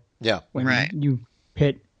war. Yeah. When you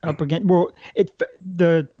pit up against,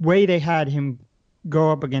 the way they had him go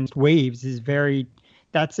up against waves is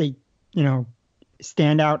that's a,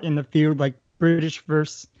 stand out in the field, like British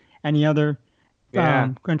versus any other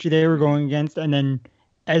country they were going against. And then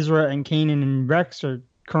Ezra and Kanan and Rex are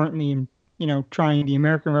currently, trying the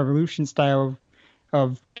American Revolution style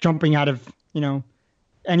of jumping out of,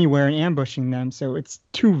 anywhere and ambushing them. So it's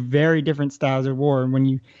two very different styles of war. And when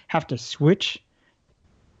you have to switch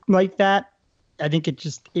like that, I think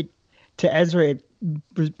to Ezra, it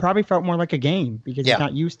probably felt more like a game, because he's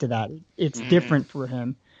not used to that. It's different for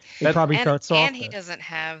him. It probably felt softer. And he doesn't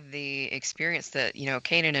have the experience that,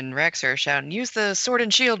 Kanan and Rex are shouting, use the sword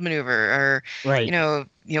and shield maneuver, or,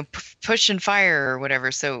 push and fire or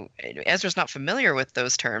whatever. So Ezra's not familiar with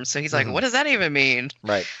those terms. So he's like, what does that even mean?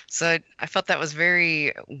 Right. So I felt that was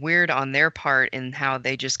very weird on their part, in how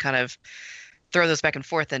they just kind of throw those back and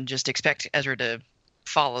forth and just expect Ezra to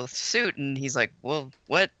follow suit. And he's like, well,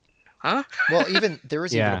 what huh? Well, there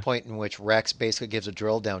is even Yeah. a point in which Rex basically gives a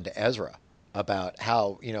drill down to Ezra about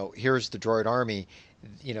how, here's the droid army,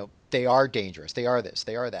 they are dangerous, they are this,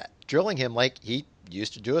 they are that, drilling him like he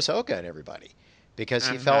used to do Ahsoka and everybody, because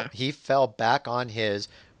he fell back on his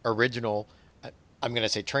original, I'm going to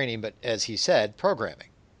say training, but as he said, programming.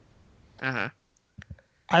 Uh-huh.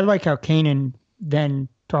 I like how Kanan then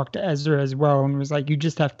talked to Ezra as well and was like, you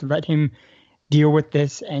just have to let him deal with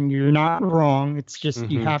this, and you're not wrong. It's just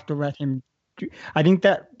you have to let him I think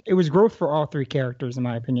that it was growth for all three characters, in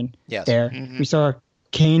my opinion. Yes. There. We saw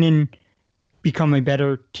Kanan become a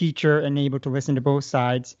better teacher and able to listen to both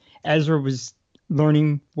sides. Ezra was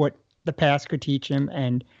learning what the past could teach him,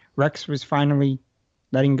 and Rex was finally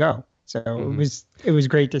letting go. So it was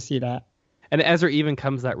great to see that. And Ezra even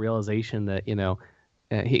comes to that realization that,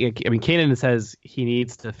 Kanan says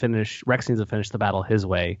Rex needs to finish the battle his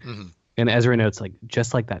way. Mm-hmm. And Ezra notes, like,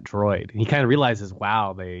 just like that droid. And he kind of realizes,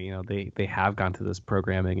 wow, they have gone through this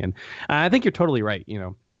programming. And I think you're totally right.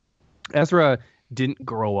 Ezra didn't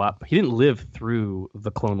grow up. He didn't live through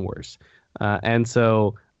the Clone Wars. And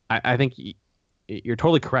so I think you're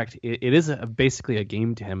totally correct. It is basically a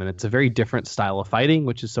game to him, and it's a very different style of fighting,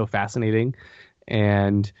 which is so fascinating.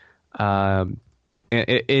 And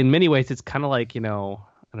in many ways, it's kind of like, I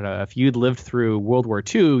don't know, if you'd lived through World War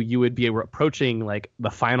II, you would be approaching like the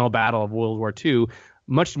final battle of World War II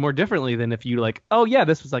much more differently than if you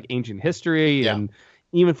this was like ancient history. Yeah. And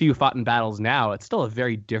even if you fought in battles now, it's still a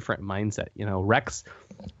very different mindset. Rex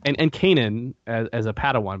and Kanan as a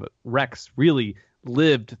Padawan, but Rex really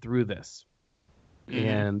lived through this. Mm-hmm.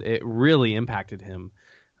 And it really impacted him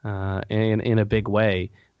in a big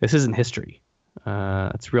way. This isn't history.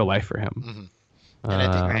 It's real life for him. Mm-hmm.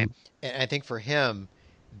 And I think for him,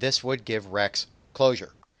 this would give Rex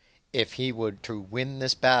closure if he would to win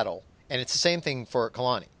this battle. And it's the same thing for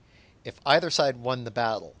Kalani. If either side won the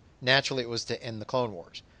battle, naturally it was to end the Clone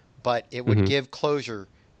Wars. But it would give closure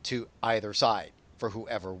to either side for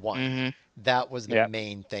whoever won. Mm-hmm. That was the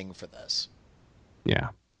main thing for this. Yeah.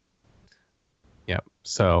 Yep.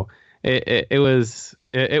 So it was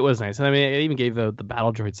nice. And I mean, it even gave the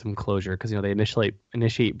battle droids some closure because, they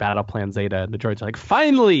initiate battle plan Zeta. And the droids are like,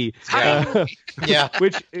 finally! Yeah.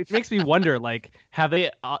 Which it makes me wonder, like, have they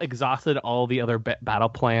exhausted all the other battle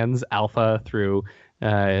plans Alpha through,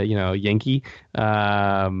 Yankee?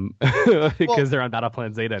 Because they're on battle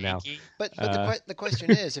plan Zeta now. But the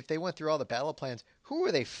question is, if they went through all the battle plans, who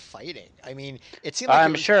were they fighting? I mean, it seemed like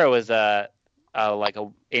I'm sure it was like a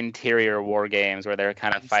interior war games where they're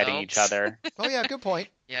kind of fighting each other. Oh yeah, good point.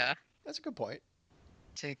 Yeah, that's a good point.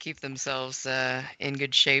 To keep themselves in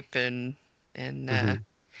good shape and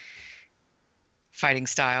fighting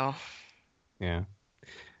style. Yeah.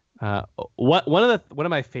 One of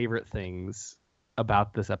my favorite things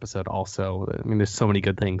about this episode, also, I mean, there's so many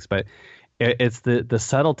good things, but it's the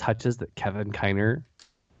subtle touches that Kevin Kiner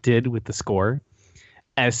did with the score.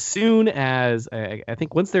 As soon as I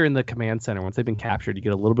think once they're in the command center, once they've been captured, you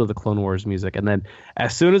get a little bit of the Clone Wars music, and then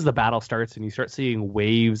as soon as the battle starts and you start seeing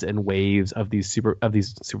waves and waves of these battle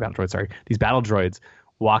droids, these battle droids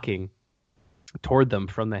walking toward them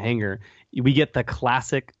from the hangar, we get the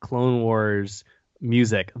classic Clone Wars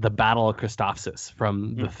music, the Battle of Christophsis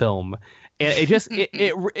from the film, and it just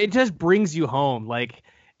it just brings you home. Like,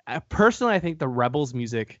 personally, I think the Rebels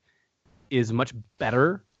music is much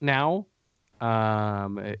better now.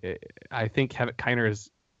 I think Kevin Kiner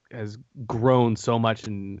has grown so much,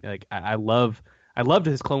 and like I loved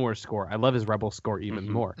his Clone Wars score. I love his Rebel score even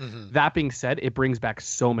more. Mm-hmm. That being said, it brings back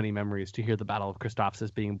so many memories to hear the Battle of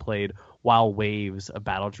Christophsis being played while waves of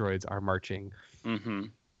battle droids are marching. Mm-hmm.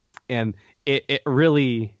 And it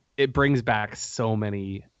really brings back so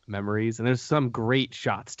many memories, and there's some great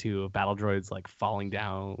shots too of battle droids like falling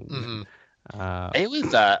down. Mm-hmm.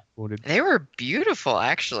 They were beautiful,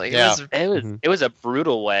 actually. Yeah. It was a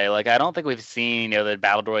brutal way. Like, I don't think we've seen the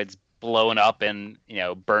battle droids blown up and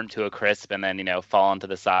burnt to a crisp and then fall onto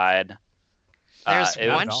the side. There's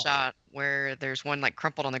one shot where there's one like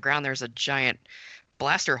crumpled on the ground. There's a giant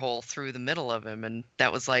blaster hole through the middle of him, and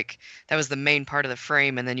that was the main part of the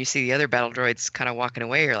frame. And then you see the other battle droids kind of walking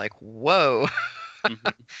away. You're like, whoa. Mm-hmm.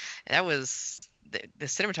 That was. The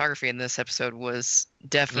cinematography in this episode was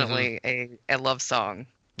definitely a love song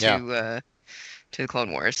to the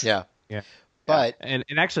Clone Wars. Yeah. But and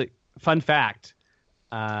actually, fun fact,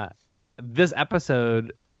 this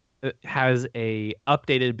episode has a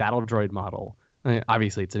updated battle droid model. I mean,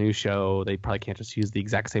 obviously, it's a new show. They probably can't just use the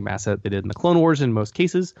exact same asset they did in the Clone Wars in most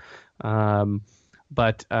cases.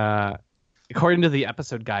 But according to the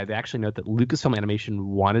episode guide, they actually note that Lucasfilm Animation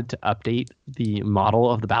wanted to update the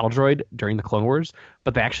model of the battle droid during the Clone Wars,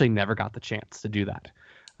 but they actually never got the chance to do that.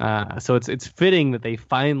 So it's fitting that they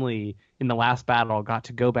finally, in the last battle, got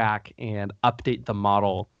to go back and update the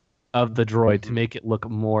model of the droid to make it look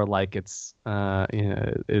more like its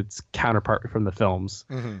counterpart from the films,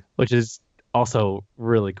 which is also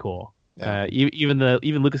really cool. Yeah. Even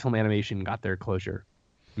Lucasfilm Animation got their closure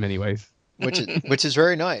in many ways, which is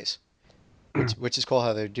very nice. Which is cool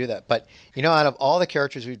how they do that. But, out of all the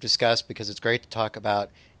characters we've discussed, because it's great to talk about,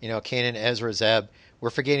 Kanan, Ezra, Zeb, we're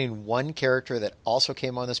forgetting one character that also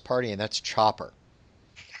came on this party, and that's Chopper.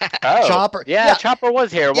 Oh, Chopper. Yeah, Chopper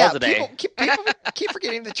was here, wasn't he? People keep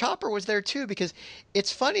forgetting that Chopper was there, too, because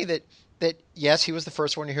it's funny that yes, he was the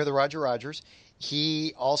first one to hear the Roger Rogers.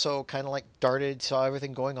 He also kind of darted, saw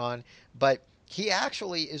everything going on, but he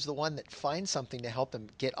actually is the one that finds something to help them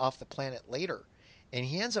get off the planet later. And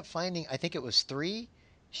he ends up finding, I think it was 3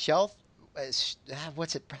 shelf.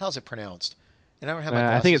 How's it pronounced? And I don't have my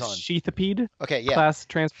glasses on. I think it's Sheathipede. Okay, yeah. Class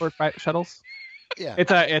transport shuttles. Yeah.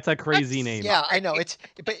 It's a crazy name. Yeah, I know.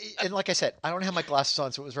 And like I said, I don't have my glasses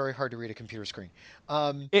on, so it was very hard to read a computer screen.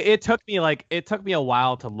 It took me a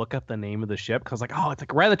while to look up the name of the ship because it's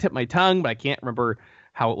right on the tip of my tongue, but I can't remember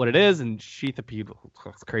what it is. And Sheathipede,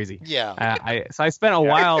 it's crazy. Yeah. So I spent a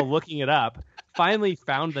while looking it up. Finally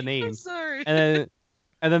found the name. I'm sorry.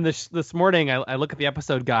 And then this morning, I look at the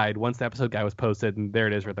episode guide once the episode guide was posted, and there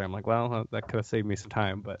it is right there. I'm like, well, that could have saved me some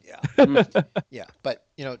time, but yeah, yeah. But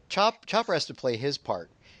Chopper has to play his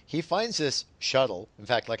part. He finds this shuttle. In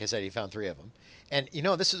fact, like I said, he found 3 of them. And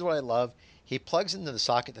this is what I love. He plugs into the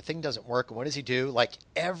socket. The thing doesn't work. And what does he do? Like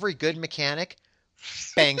every good mechanic,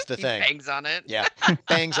 bangs the thing. Bangs on it. Yeah,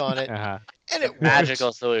 bangs on it. Uh-huh. And it works.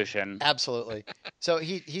 Magical solution. Absolutely. So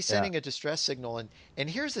he's sending a distress signal, and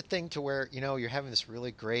here's the thing to where you're having this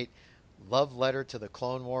really great love letter to the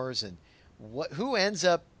Clone Wars, and who ends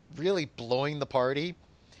up really blowing the party?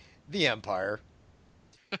 The Empire.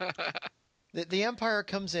 The Empire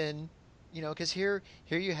comes in, because here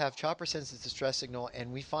you have Chopper sends his distress signal,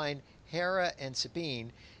 and we find Hera and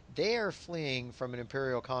Sabine. They are fleeing from an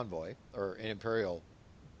Imperial convoy or an Imperial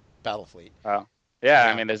battle fleet. Oh. Yeah,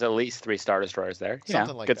 I mean, there's at least 3 Star Destroyers there.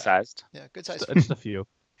 Something like good that. sized. Yeah, good sized. Just a few.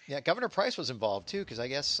 Yeah, Governor Price was involved too, because I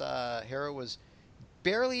guess Hera was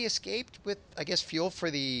barely escaped with, I guess, fuel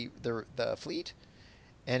for the fleet,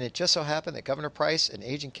 and it just so happened that Governor Price and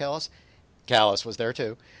Agent Kallus was there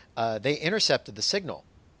too. They intercepted the signal.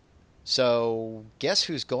 So guess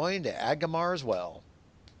who's going to Agamar as well?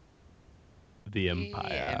 The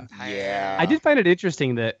Empire. Yeah. I did find it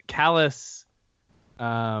interesting that Kallus,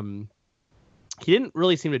 he didn't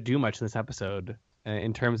really seem to do much in this episode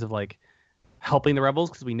in terms of helping the rebels,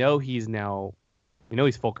 because we know he's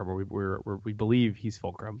Fulcrum, or we believe he's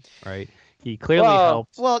Fulcrum, right? He clearly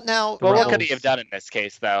helped. Well, now, what could he have done in this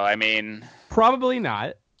case, though? I mean, probably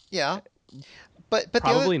not. Yeah, but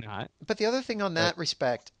probably not. But the other thing on that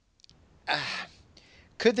respect,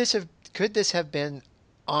 could this have been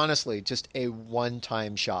honestly just a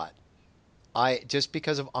one-time shot? Just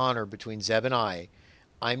because of honor between Zeb and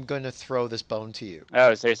I'm going to throw this bone to you.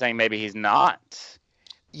 Oh, so you're saying maybe he's not?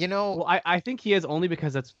 Well, I think he is, only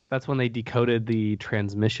because that's when they decoded the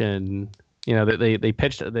transmission. They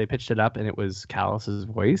pitched it up, and it was Kallus's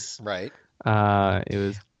voice. Right. It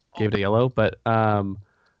was gave it a yellow, but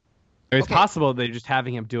it's possible they're just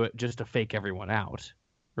having him do it just to fake everyone out,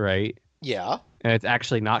 right? Yeah. And it's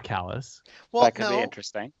actually not Kallus. Well, that could be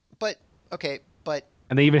interesting. But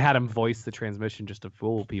and they even had him voice the transmission just to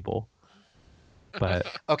fool people. But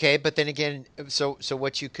okay, but then again, so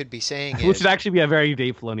what you could be saying is, which would actually be a very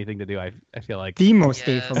Dave Filoni thing to do. I feel like the most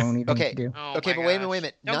Dave Filoni thing to do. Oh okay, but wait a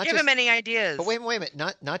minute. Don't give him any ideas. But wait a minute.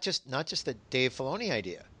 Not just the Dave Filoni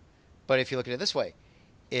idea, but if you look at it this way,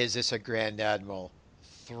 is this a Grand Admiral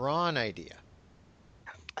Thrawn idea?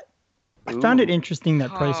 I found it interesting that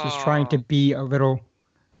Price was trying to be a little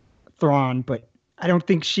Thrawn, but I don't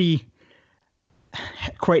think she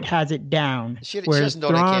quite has it down. She doesn't know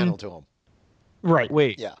a candle to him. Right.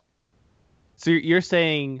 Wait. Yeah. So you're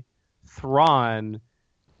saying Thrawn,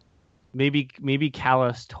 maybe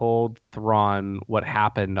Kallus told Thrawn what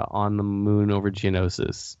happened on the moon over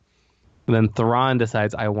Geonosis. And then Thrawn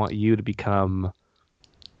decides, I want you to become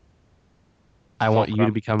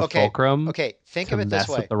Fulcrum. Okay, think of it this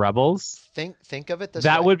way. With the rebels. Think of it this way.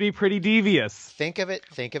 That would be pretty devious. Think of it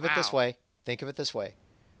this way. Think of it this way.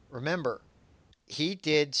 Remember, he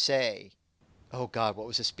did say, oh God, what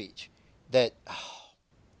was his speech?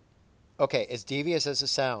 Okay, as devious as it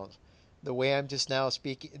sounds, the way I'm just now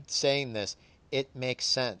saying this, it makes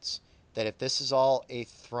sense that if this is all a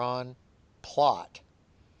Thrawn plot,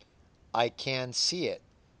 I can see it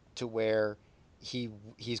to where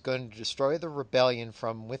he's going to destroy the rebellion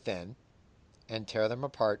from within and tear them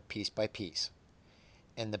apart piece by piece.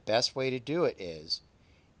 And the best way to do it is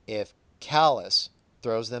if Callus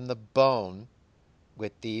throws them the bone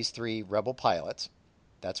with these 3 rebel pilots.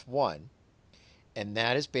 That's one. And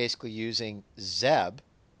that is basically using Zeb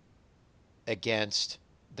against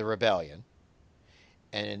the rebellion.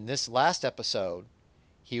 And in this last episode,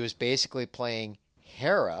 he was basically playing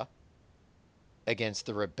Hera against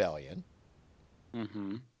the rebellion.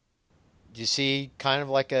 Mm-hmm. Do you see kind of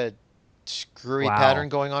like a screwy Wow. pattern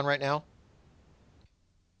going on right now?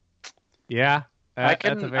 Yeah. I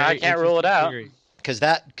that's a very I can't rule it interesting out. theory.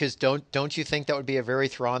 Because don't you think that would be a very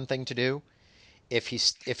Thrawn thing to do? If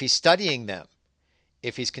he's studying them,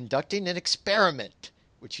 if he's conducting an experiment,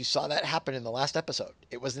 which you saw that happen in the last episode,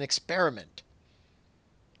 it was an experiment.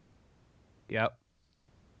 Yep.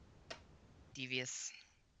 Devious.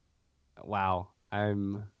 Wow. I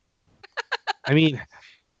mean,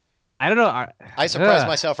 I don't know. I surprised Ugh.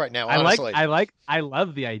 myself right now. Honestly, I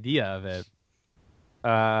love the idea of it.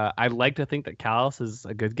 I like to think that Callus is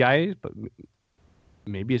a good guy, but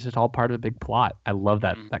maybe it's just all part of a big plot. I love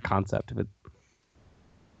that concept.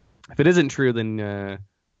 If it isn't true, then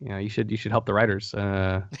you should help the writers.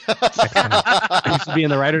 Next time. You should be in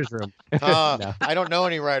the writers' room. No. I don't know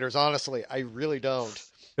any writers. Honestly, I really don't.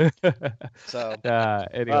 So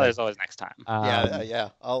anyway. Well, there's always next time. yeah.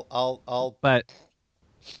 I'll. But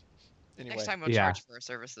Anyway. Next time we'll Yeah. charge for our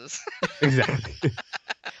services. exactly.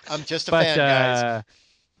 I'm just a fan, guys.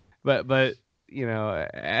 But you know,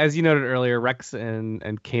 as you noted earlier, Rex and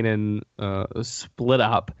Kanan split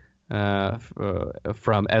up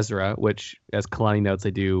from Ezra, which, as Kalani notes,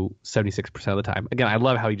 they do 76% of the time. Again, I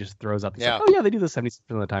love how he just throws out these Yeah. like, oh yeah, they do this 76%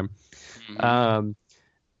 of the time. Mhm.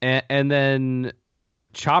 And then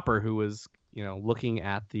Chopper, who was looking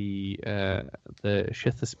at the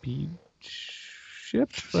Shitha Speed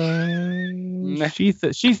ship,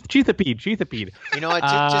 Sheathapede. You know what?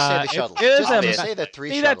 Just say the shuttle. it is Just a- say the 3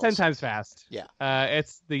 Say shuttles. that 10 times fast. Yeah.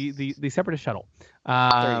 It's the Separatist shuttle.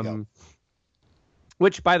 There you go.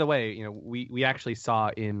 Which, by the way, we actually saw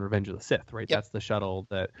in Revenge of the Sith, right? Yep. That's the shuttle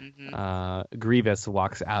that Mhm. Grievous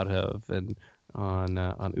walks out of and on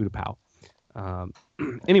Utapau.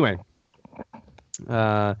 Anyway,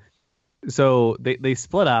 so they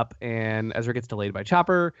split up, and Ezra gets delayed by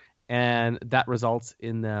Chopper, and that results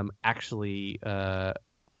in them actually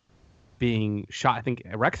being shot. I think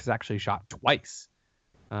Rex is actually shot twice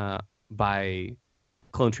by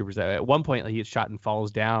clone troopers. At one point, he gets shot and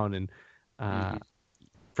falls down, and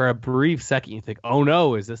for a brief second, you think, "Oh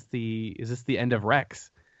no, is this the end of Rex?"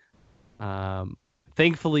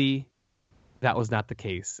 Thankfully, that was not the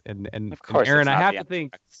case. And Of course, Aaron, it's I not have the to end.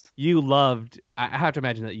 think you loved. I have to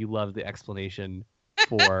imagine that you loved the explanation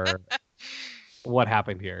for what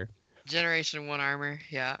happened here. Generation 1 armor,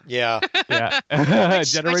 yeah. Yeah. Yeah,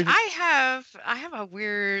 Which generation. I have a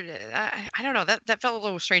weird. I don't know. That felt a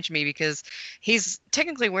little strange to me because he's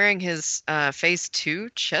technically wearing his Phase 2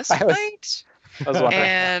 chest I was- plate. I was wondering.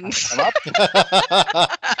 And Come up?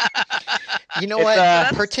 You know It's, what?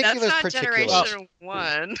 that's Particulars, that's not particulars. Generation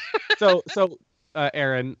 1. So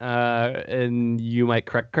Aaron, and you might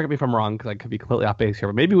correct me if I'm wrong, because I could be completely off base here,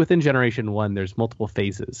 but maybe within Generation 1, there's multiple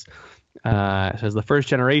phases. So there's the first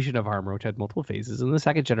generation of armor, which had multiple phases, and the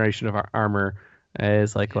second generation of armor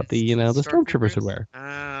is like what the stormtroopers would wear.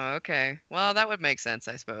 Oh, okay. Well, that would make sense,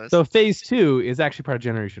 I suppose. So Phase 2 is actually part of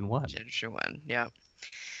Generation 1. Generation 1, yeah.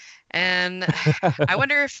 And I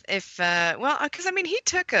wonder if well, because I mean, he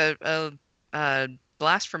took a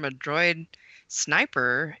blast from a droid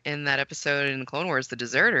sniper in that episode in Clone Wars, The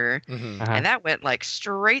Deserter, Mhm. Uh-huh. and that went like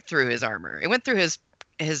straight through his armor. It went through his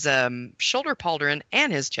shoulder pauldron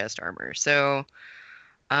and his chest armor. So,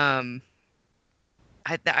 I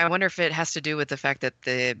wonder if it has to do with the fact that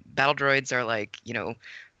the battle droids are like,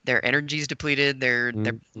 their energy's depleted, their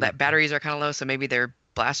batteries are kind of low, so maybe their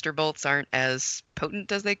blaster bolts aren't as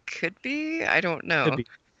potent as they could be. I don't know. Could be.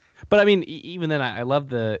 But I mean, even then, I love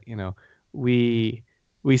the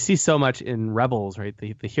we see so much in Rebels, right?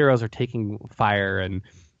 The heroes are taking fire, and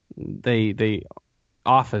they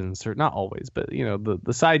often, or not always, but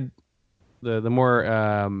the side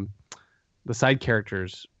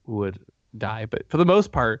characters would die, but for the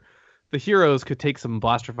most part, the heroes could take some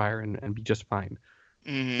blaster fire and be just fine.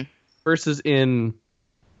 Mm-hmm. Versus in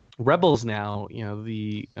Rebels now,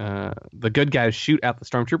 the good guys shoot at the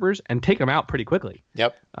stormtroopers and take them out pretty quickly.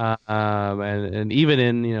 Yep. And even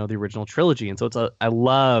in the original trilogy, and so I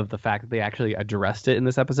love the fact that they actually addressed it in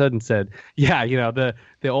this episode and said, yeah,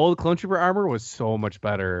 the old clone trooper armor was so much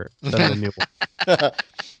better than the new one,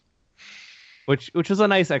 which was a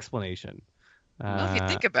nice explanation. Well, if you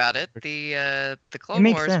think about it, the Clone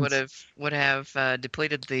makes Wars sense. would have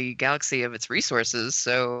depleted the galaxy of its resources.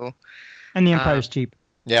 So And the Empire's cheap.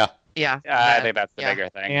 Yeah. Yeah, I think that's the bigger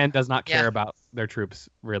thing. And does not care Yeah. about their troops,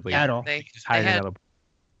 Ridley. At all. They, Just they, hiding had, out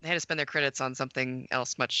they had to spend their credits on something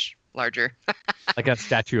else much larger. like a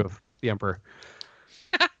statue of the Emperor.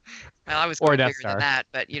 Well, I was Or going Death bigger Star. than that,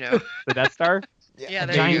 but you know. The Death Star? Yeah, A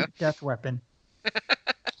there you go. giant death weapon.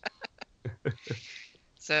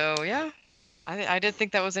 So yeah, I did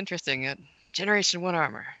think that was interesting. Generation 1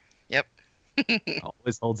 armor. Yep.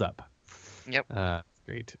 Always holds up. Yep.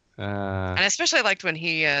 Great. And I especially liked when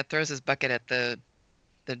he throws his bucket at the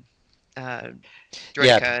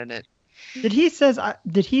droideka, and it Did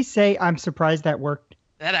he say I'm surprised that worked?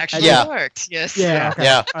 that actually Yeah. worked. Yes. Yeah. Okay.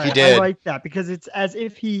 Yeah, All he right, did. I like that because it's as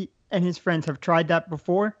if he and his friends have tried that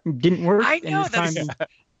before. It didn't work. I and know, this time that's-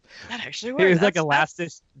 That actually worked. It was like a That's-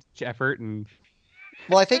 last-ditch effort, and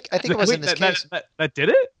Well, I think it was Wait, in this that, case. that did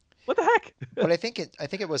it? What the heck? But I think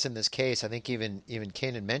it was in this case. I think even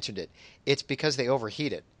Kanan mentioned it. It's because they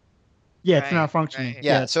overheated. Yeah, it's Right, not functioning. right.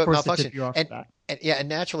 Yeah, it's so it supposed to malfunctioned. tip you off And- that. And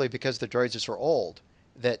naturally, because the droids are so old,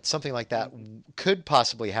 that something like that could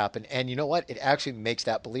possibly happen. And you know what? It actually makes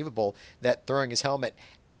that believable that throwing his helmet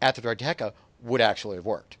at the droideka would actually have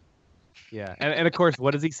worked. Yeah, and of course,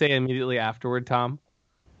 what does he say immediately afterward, Tom?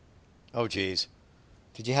 Oh, geez.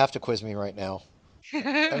 Did you have to quiz me right now?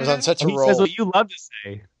 I was on such a He roll. says what you love to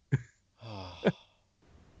say.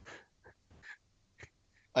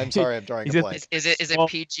 I'm sorry, I'm drawing He a says- blank. Is it Well-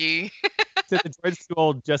 PG? He said the droid's too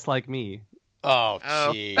old, just like me. Oh,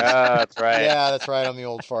 Oh. gee. That's right. Yeah, that's right. I'm the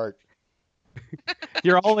old fart.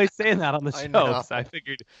 You're always saying that on the I show, know. so I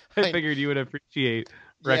figured I- you would appreciate Yeah.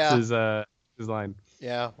 Rex's his line.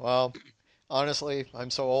 Yeah, well, honestly, I'm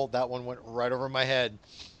so old that one went right over my head.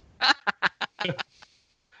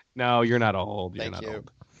 No, you're not old. You're Thank not you.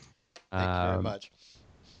 old. Thank you very much.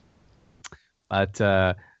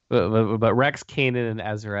 But Rex, Kanan, and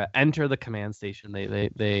Ezra enter the command station.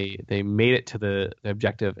 They made it to the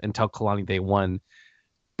objective and tell Kalani they won.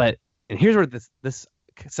 And here's where this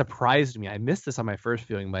surprised me. I missed this on my first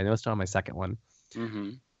viewing, but I noticed it on my second one. Mm-hmm.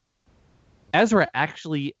 Ezra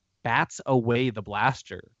actually bats away the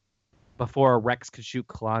blaster before Rex could shoot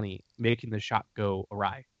Kalani, making the shot go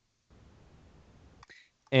awry.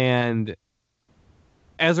 And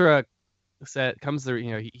Ezra comes there,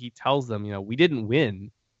 he tells them, we didn't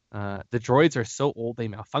win. The droids are so old they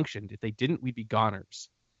malfunctioned. If they didn't, we'd be goners.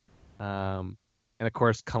 And of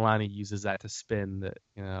course, Kalani uses that to spin that,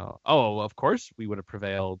 of course we would have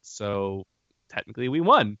prevailed. So technically we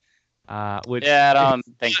won. Which Yeah, I don't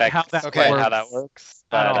think not how that's that quite works how that works.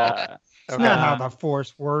 at But all. It's not how the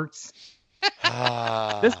Force works.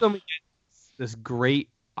 This film gets this great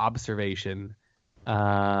observation.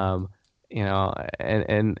 And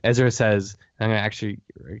Ezra says, I'm gonna actually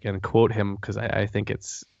quote him because I think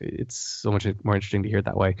it's so much more interesting to hear it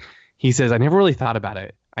that way. He says, I never really thought about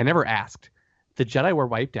it. I never asked. The Jedi were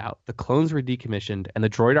wiped out, the clones were decommissioned, and the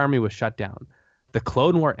droid army was shut down. The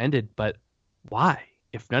Clone War ended, but why?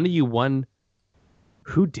 If none of you won,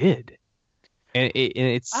 who did? And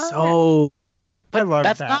it's so. I love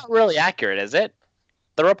that's that. not really accurate, is it?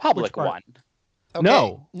 The Republic Which part? won. Okay.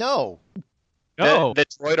 No. No. No. The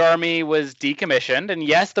droid army was decommissioned, and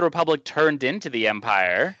yes, the Republic turned into the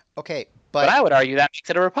Empire. Okay, But I would argue that makes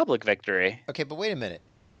it a Republic victory. okay, but wait a minute.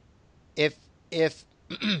 If if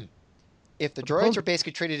the droids are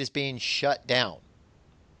basically treated as being shut down,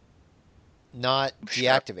 not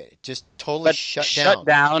deactivated, just totally But shut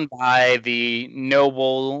down by the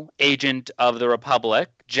noble agent of the Republic,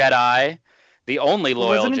 Jedi, the only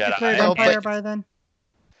loyal Wasn't it declared Jedi. No, Empire but- by then?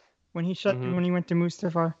 When he Mhm. when he went to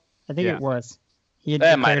Mustafar, I think Yeah. it was. He had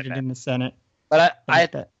That might declared have it been. in the Senate. But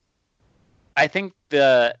like that. I think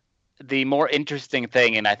the more interesting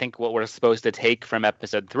thing, and I think what we're supposed to take from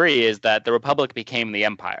Episode 3, is that the Republic became the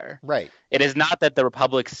Empire. Right. It is not that the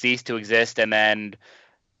Republic ceased to exist and then,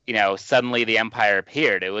 suddenly the Empire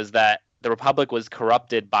appeared. It was that the Republic was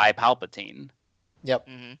corrupted by Palpatine. Yep.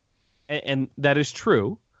 Mhm. And that is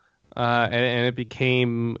true. And it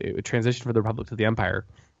became a transition from the Republic to the Empire.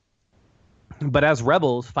 But as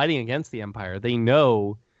rebels fighting against the Empire, they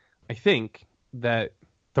know, I think, that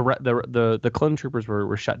the clone troopers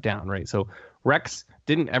were shut down, right? So Rex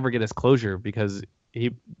didn't ever get his closure because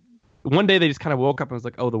one day they just kind of woke up and was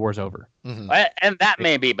like, oh, the war's over. Mhm. And that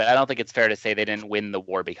may be, but I don't think it's fair to say they didn't win the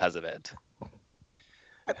war because of it.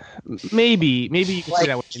 Maybe you can say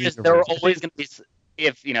that. with Just, any there were race. always going to be,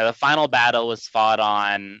 if the final battle was fought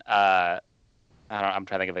on, I'm trying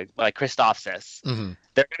to think of it, like Christophsis. Mhm.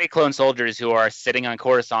 There are going to be clone soldiers who are sitting on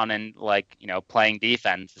Coruscant and playing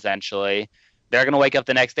defense. Essentially, they're going to wake up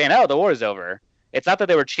the next day and the war is over. It's not that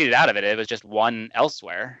they were cheated out of it; it was just won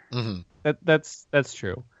elsewhere. Mhm. That's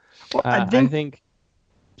true. Well, I think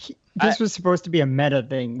this was supposed to be a meta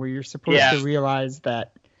thing where you're supposed Yeah. to realize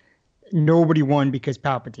that nobody won because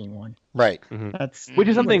Palpatine won. Right. That's Which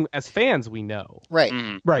is something as fans we know. Right.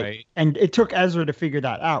 right. Right. And it took Ezra to figure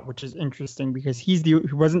that out, which is interesting because he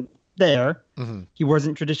wasn't there. Mm-hmm. He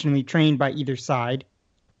wasn't traditionally trained by either side,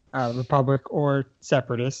 Republic or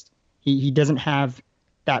Separatist. He doesn't have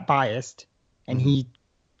that bias, and he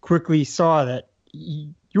quickly saw that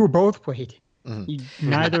you were both played.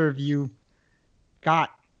 Neither of you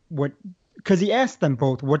got what, because he asked them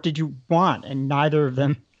both, what did you want? And neither of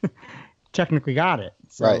them technically got it.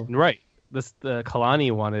 So, Right. The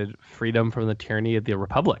Kalani wanted freedom from the tyranny of the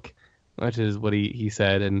Republic, which is what he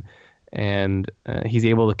said, and he's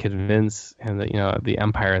able to convince him that the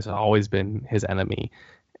Empire has always been his enemy,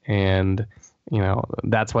 and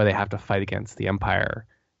that's why they have to fight against the Empire,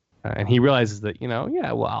 and he realizes that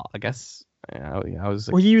I guess I was.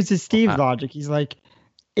 Well, he uses Steve's logic. He's like,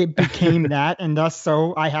 it became that, and thus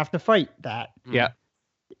so I have to fight that. Yeah.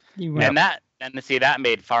 And see, that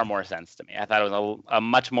made far more sense to me. I thought it was a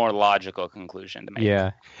much more logical conclusion to make.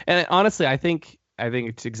 Yeah, and honestly, I think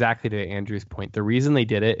it's exactly to Andrew's point. The reason they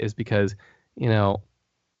did it is because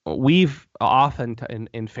we've often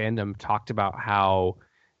in fandom talked about how,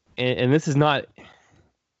 and this is not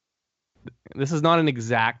an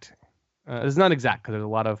exact. It's not exact because there's a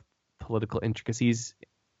lot of political intricacies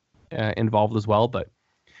involved as well. But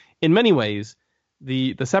in many ways,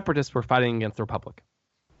 the Separatists were fighting against the Republic.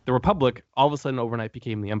 The Republic all of a sudden overnight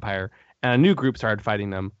became the Empire, and a new group started fighting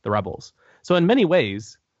them, the Rebels. So in many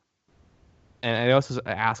ways, and I also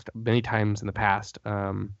asked many times in the past,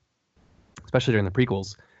 especially during the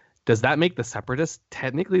prequels, does that make the Separatists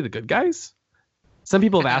technically the good guys? Some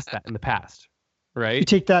people have asked that in the past, right? You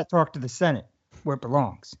take that talk to the Senate, where it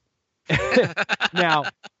belongs.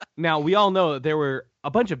 Now we all know that there were a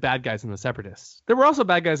bunch of bad guys in the Separatists. There were also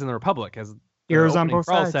bad guys in the Republic, as heroes on opening both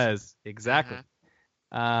crawl sides says. Exactly.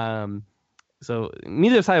 So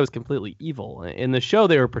neither side was completely evil. In the show,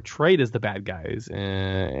 they were portrayed as the bad guys,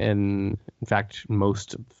 and in fact,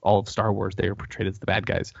 all of Star Wars, they were portrayed as the bad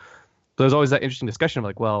guys. So there's always that interesting discussion of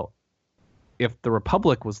like, well, if the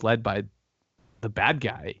Republic was led by the bad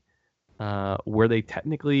guy, were they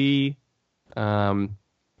technically were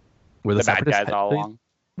the bad guys Separatists all along?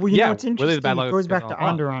 Well, it's interesting. It goes back to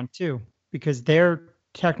Onderon too, because they're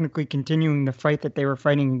technically continuing the fight that they were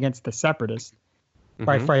fighting against the Separatists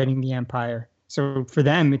by fighting the Empire. So for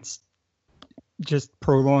them, it's just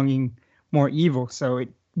prolonging more evil. So it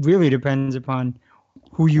really depends upon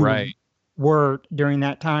who you were during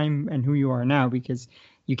that time and who you are now, because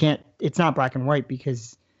you can't. It's not black and white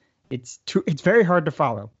because it's very hard to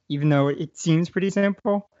follow. Even though it seems pretty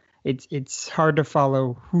simple, it's hard to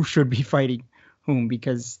follow who should be fighting whom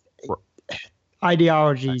because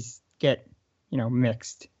ideologies get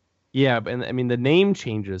mixed. Yeah, and I mean the name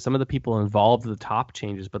changes. Some of the people involved at the top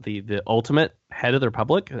changes, but the ultimate head of the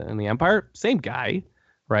Republic and the Empire, same guy,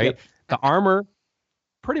 right? Yep. The armor,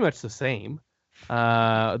 pretty much the same.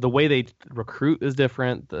 The way they recruit is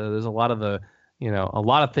different. There's a lot of a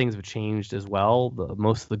lot of things have changed as well.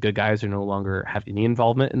 Most of the good guys are no longer have any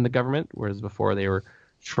involvement in the government, whereas before they were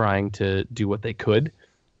trying to do what they could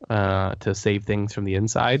to save things from the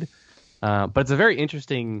inside. But it's a very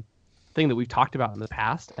interesting thing that we've talked about in the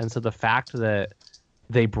past, and so the fact that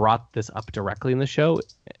they brought this up directly in the show,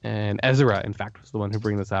 and Ezra in fact was the one who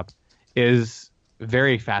bring this up, is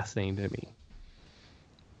very fascinating to me.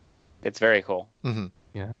 It's very cool. Mm-hmm.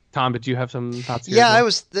 Yeah, Tom, did you have some thoughts here? Yeah, I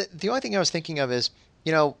was the only thing I was thinking of is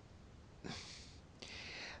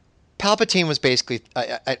Palpatine was basically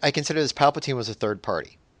I consider this Palpatine was a third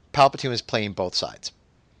party. Palpatine was playing both sides.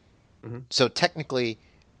 So technically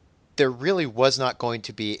there really was not going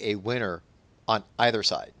to be a winner on either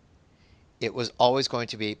side. It was always going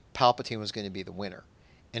to be Palpatine was going to be the winner.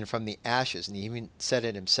 And from the ashes, and he even said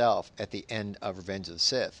it himself at the end of Revenge of the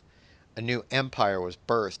Sith, a new empire was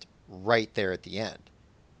birthed right there at the end.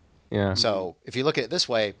 Yeah. So if you look at it this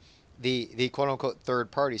way, the quote-unquote third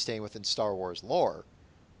party staying within Star Wars lore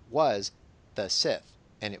was the Sith.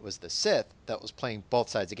 And it was the Sith that was playing both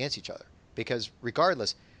sides against each other. Because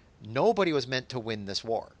regardless, nobody was meant to win this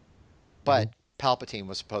war. But Palpatine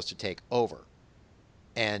was supposed to take over.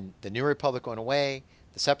 And the New Republic went away,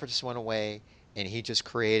 the Separatists went away, and he just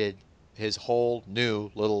created his whole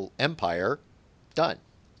new little empire. Done.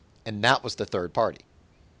 And that was the third party.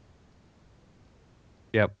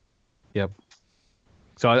 Yep.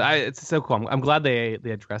 So it's so cool. I'm glad they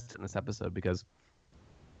addressed it in this episode because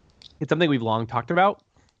it's something we've long talked about.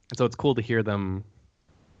 And so it's cool to hear them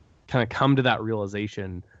kind of come to that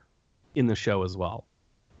realization in the show as well.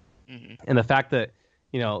 And the fact that,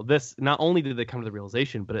 this, not only did they come to the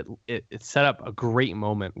realization, but it set up a great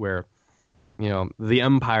moment where, the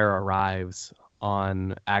Empire arrives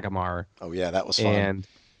on Agamar. Oh yeah, that was fun. And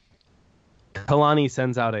Kalani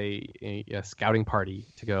sends out a scouting party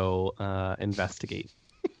to go investigate.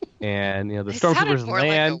 And the It sounded stormtroopers more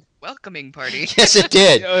land. like a welcoming party. Yes, it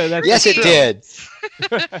did. That's Yes, it true. did.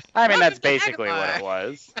 I mean, that's Welcome to basically what Agamar. it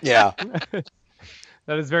was. Yeah,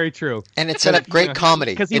 That is very true. and it set up great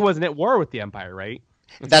comedy. Because he wasn't at war with the Empire, right?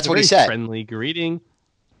 It's That's a what he very said. Friendly greeting,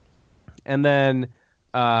 and then,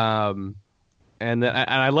 and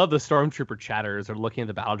I love the stormtrooper chatters are looking at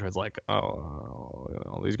the battle droids like,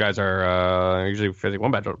 these guys are usually facing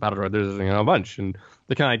one battle droid. There's a bunch, and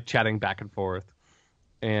they're kind of like chatting back and forth,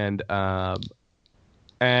 and all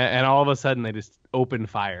of a sudden they just open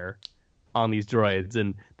fire on these droids,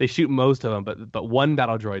 and they shoot most of them, but one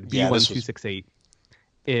battle droid, B1268,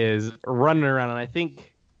 is running around, and I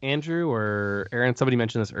think Andrew or Aaron, somebody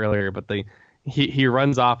mentioned this earlier, but he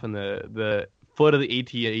runs off, and the foot of the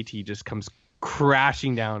AT-AT just comes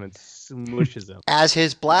crashing down and smushes him. As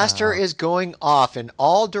his blaster is going off in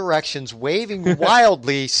all directions, waving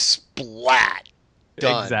wildly, splat.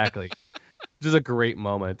 Done. Exactly. Which is a great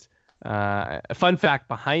moment. A fun fact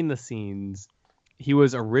behind the scenes, he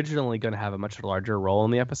was originally going to have a much larger role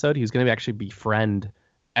in the episode. He was going to actually befriend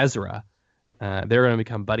Ezra. They were going to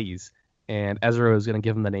become buddies, and Ezra was going to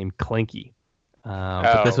give him the name Clanky.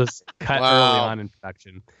 But this was cut early on in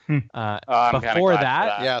production. I'm Before kinda glad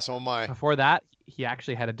that, for Yeah, so am I. before that, he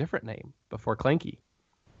actually had a different name before Clanky.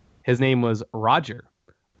 His name was Roger.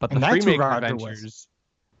 But the And that's who Freemaker Roger Adventures,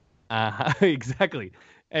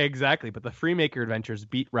 exactly. But the Freemaker Adventures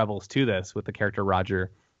beat Rebels to this with the character Roger,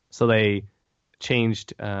 so they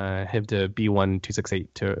changed him to B1268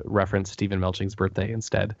 to reference Stephen Melching's birthday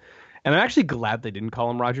instead. And I'm actually glad they didn't call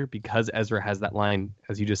him Roger, because Ezra has that line,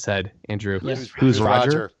 as you just said, Andrew. Yes. Who's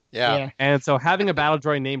Roger? Yeah. And so having a battle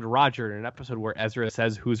droid named Roger in an episode where Ezra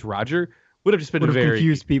says who's Roger would have just been Would have very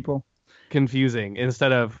confused people. confusing,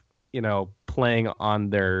 instead of playing on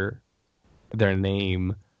their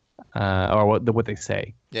name or what they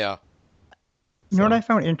say. Yeah. You know what I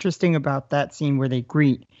found interesting about that scene where they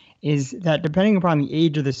greet is that depending upon the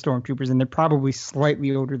age of the stormtroopers, and they're probably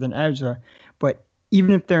slightly older than Ezra, but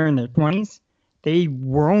even if they're in their 20s, they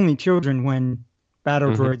were only children when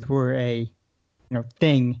battle droids were a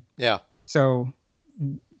thing. Yeah. So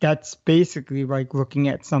that's basically like looking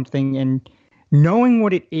at something and knowing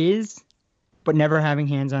what it is, but never having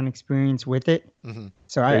hands-on experience with it. Mm-hmm.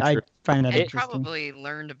 So I find that They interesting. probably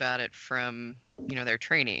learned about it from their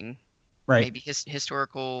training, Right. maybe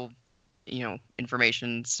historical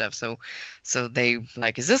information stuff. So they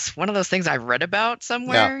like, is this one of those things I read about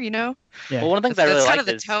somewhere? Yeah. Well, one of the things I That's really kind liked of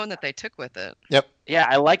the is, tone that they took with it. Yep. yeah,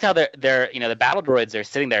 I liked how they're the battle droids are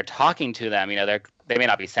sitting there talking to them. They may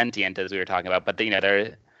not be sentient as we were talking about, but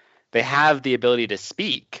they have the ability to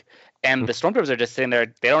speak. And the stormtroopers are just sitting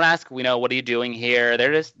there. They don't ask, what are you doing here?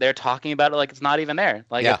 They're talking about it like it's not even there.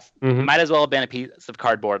 Like it might as well have been a piece of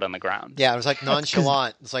cardboard on the ground. Yeah, it was like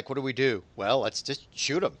nonchalant. It's like, what do we do? Well, let's just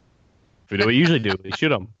shoot them. We do what we usually do. We shoot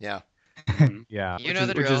them. Yeah. Yeah, You know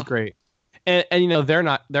the which is drill. great. And they're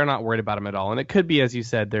not worried about them at all. And it could be, as you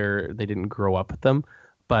said, they didn't grow up with them.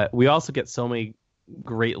 But we also get so many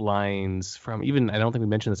great lines from, even, I don't think we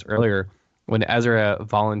mentioned this earlier, when Ezra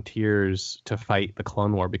volunteers to fight the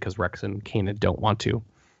Clone War because Rex and Kanan don't want to.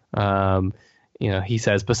 He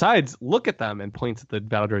says, besides, look at them, and points at the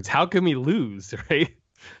battle droids. How can we lose, right?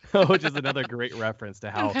 Which is another great reference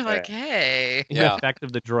to how They're like, hey. Yeah.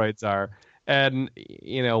 effective the droids are. And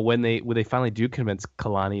when they finally do convince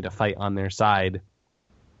Kalani to fight on their side,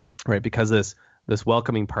 right, because this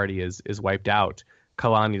welcoming party is wiped out,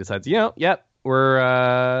 Kalani decides, I'm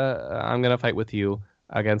gonna fight with you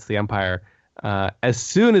against the Empire. As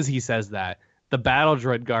soon as he says that, the battle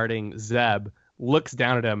droid guarding Zeb looks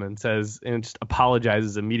down at him and just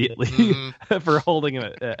apologizes immediately for holding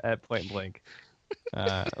him at point blank,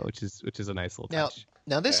 which is a nice little touch.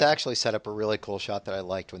 Now this actually set up a really cool shot that I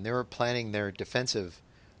liked when they were planning their defensive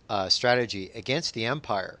strategy against the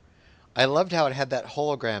Empire. I loved how it had that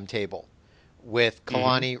hologram table with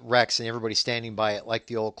Kalani, Rex, and everybody standing by it like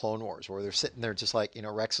the old Clone Wars, where they're sitting there just like,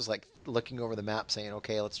 Rex is like looking over the map saying,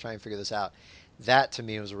 okay, let's try and figure this out. That to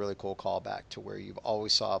me was a really cool callback to where you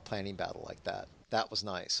always saw a planning battle like that. That was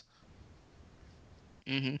nice.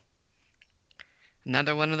 Mm-hmm.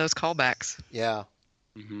 Another one of those callbacks. Yeah.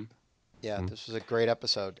 Mm-hmm. Yeah, this was a great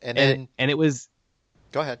episode. And then... And it was...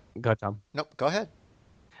 Go ahead. Go, Tom. Nope, go ahead.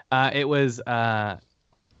 It was...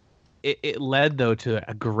 It led, though, to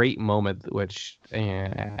a great moment, which,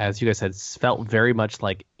 as you guys said, felt very much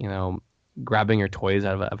like, grabbing your toys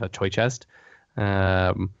out of a toy chest.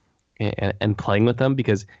 and playing with them,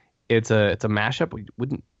 because it's a mashup we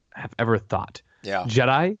wouldn't have ever thought. Yeah.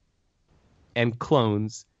 Jedi and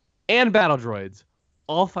clones and battle droids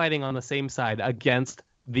all fighting on the same side against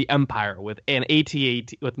the Empire with an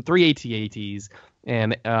AT-AT with 3 AT-ATs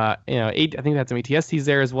and I think that's some ATSTs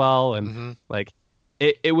there as well, and like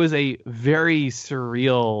it was a very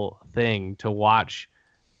surreal thing to watch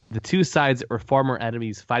the two sides that were former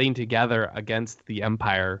enemies fighting together against the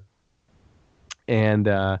Empire, and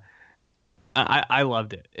I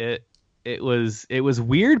loved it. It was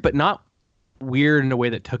weird, but not weird in a way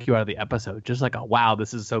that took you out of the episode. Just like, oh wow,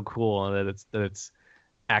 this is so cool, and that it's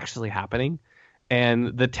actually happening.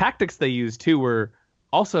 And the tactics they used too were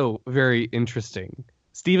also very interesting.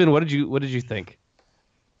 Steven, what did you think?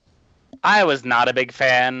 I was not a big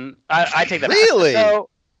fan. I take that Really? back. So,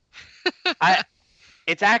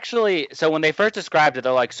 it's actually, so when they first described it,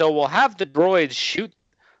 they're like, so we'll have the droids shoot,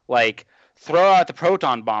 like, throw out the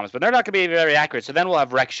proton bombs, but they're not going to be very accurate, so then we'll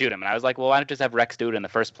have Rex shoot them. And I was like, well, why not just have Rex do it in the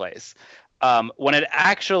first place? When it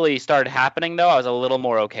actually started happening, though, I was a little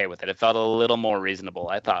more okay with it. It felt a little more reasonable,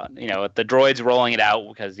 I thought. With the droids rolling it out,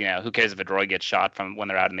 because, who cares if a droid gets shot from when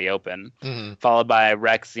they're out in the open, followed by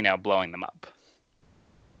Rex, blowing them up.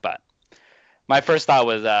 But my first thought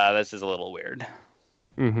was, this is a little weird.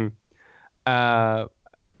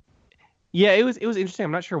 Yeah, it was interesting.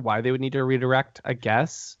 I'm not sure why they would need to redirect, I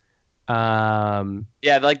guess. Yeah,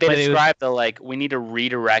 like they described we need to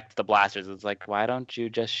redirect the blasters. It's like, why don't you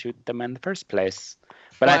just shoot them in the first place?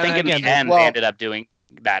 But I think in the end they ended up doing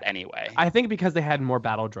that anyway. I think because they had more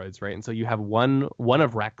battle droids, right? And so you have one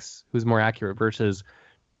of Rex who's more accurate versus,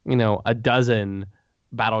 a dozen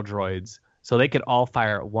battle droids. So they could all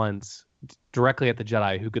fire at once directly at the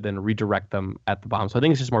Jedi, who could then redirect them at the bomb. So I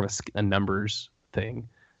think it's just more of a numbers thing.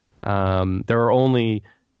 There are only,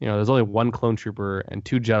 there's only one clone trooper and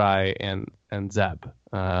 2 Jedi and Zeb.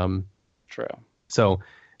 True. So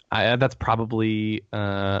that's probably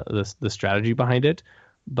the strategy behind it.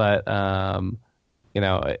 But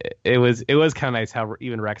it was kind of nice how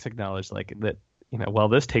even Rex acknowledged that. Well,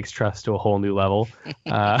 this takes trust to a whole new level,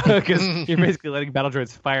 because you're basically letting battle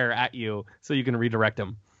droids fire at you so you can redirect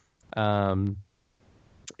them.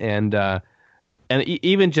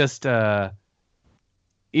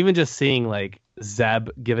 Even just seeing like Zeb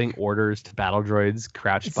giving orders to battle droids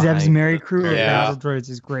crouched behind. Zeb's merry crew of battle droids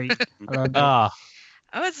is great. I love that.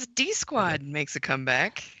 It's D Squad makes a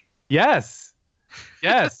comeback. Yes. You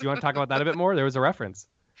want to talk about that a bit more? There was a reference.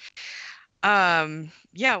 It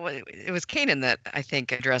was Kanan that I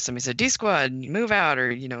think addressed him. He said, D Squad, move out,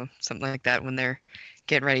 or something like that, when they're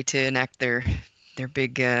getting ready to enact their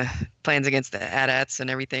big plans against the AT-ATs and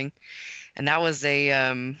everything. And that was a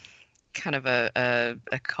kind of a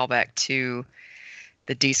callback to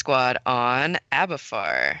the D Squad on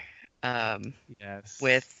Abafar. Yes.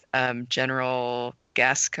 With General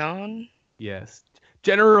Gascon. Yes.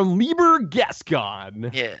 General Lieber Gascon.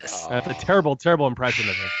 Yes. That's a terrible, terrible impression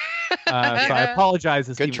of him. So I apologize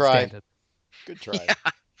to Steven Stanton. Good try.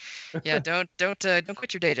 Yeah. Don't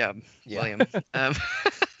quit your day job, William. But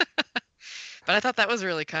I thought that was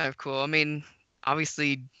really kind of cool. I mean,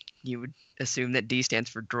 obviously you would assume that D stands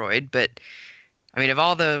for droid, but I mean, of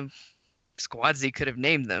all the squads they could have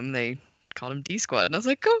named them, they called him D Squad, and I was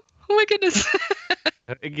like, oh my goodness.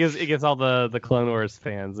 It gives all the Clone Wars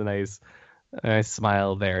fans a nice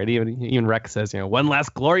smile there. And even Rex says, one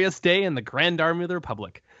last glorious day in the Grand Army of the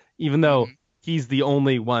Republic, even though he's the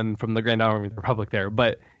only one from the Grand Army of the Republic there.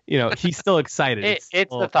 But he's still excited. It's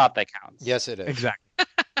the thought that counts. Yes, it is.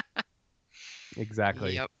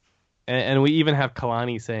 Exactly. Yep. And we even have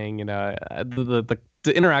Kalani saying, the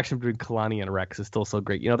interaction between Kalani and Rex is still so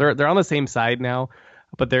great. They're on the same side now,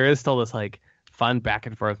 but there is still this like fun back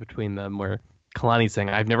and forth between them where Kalani's saying,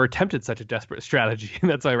 I've never attempted such a desperate strategy. And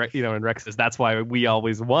that's why, and Rex says, that's why we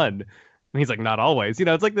always won. And he's like, not always.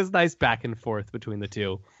 It's like this nice back and forth between the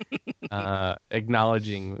two,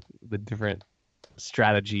 acknowledging the different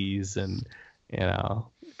strategies and,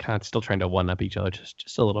 kind of still trying to one-up each other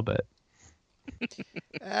just a little bit.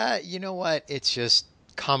 You know what? It's just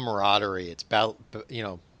camaraderie. It's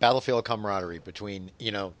battlefield camaraderie between,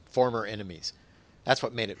 former enemies. That's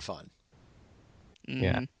what made it fun.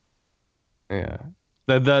 Yeah. Yeah.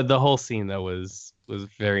 The whole scene though was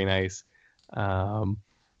very nice. But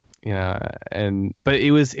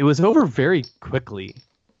it was over very quickly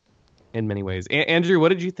in many ways. Andrew, what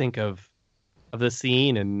did you think of the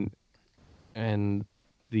scene and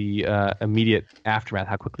the immediate aftermath?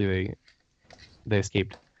 How quickly they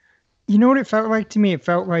escaped? You know what it felt like to me? It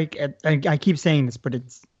felt like, I keep saying this, but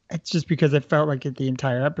it's just because it felt like the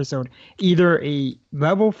entire episode, either a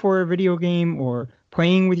level for a video game or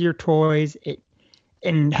playing with your toys,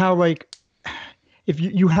 and how like if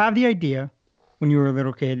you have the idea when you were a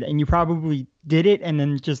little kid and you probably did it and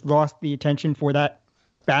then just lost the attention for that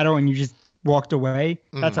battle and you just walked away.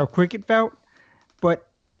 That's how quick it felt. But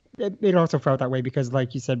it also felt that way because,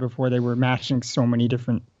 like you said before, they were matching so many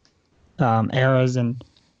different eras and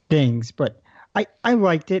things. But I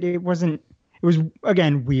liked it. It was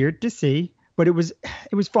again weird to see, but it was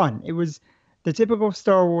fun. It was the typical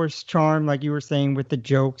Star Wars charm, like you were saying, with the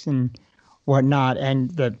jokes and whatnot. And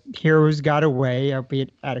the heroes got away,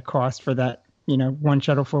 albeit at a cost for that, one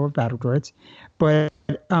shuttle full of battle droids. But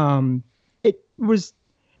it was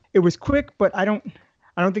quick, but I don't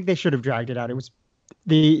think they should have dragged it out. It was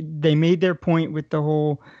they made their point with the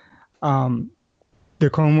whole the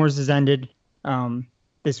Clone Wars has ended.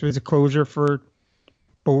 This was a closure for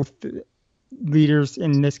both leaders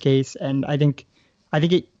in this case, and I think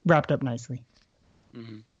it wrapped up nicely.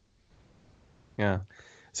 Mm-hmm. Yeah.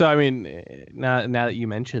 So I mean, now that you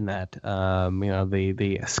mentioned that,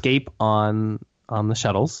 the escape on the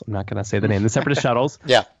shuttles. I'm not going to say the name. The Separatist shuttles.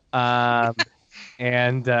 Yeah.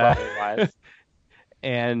 And the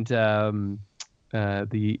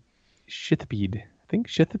Shithipede. I think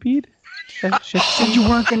Shithipede. Shithipede? You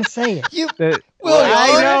weren't going to say it.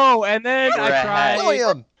 I know. And then I tried.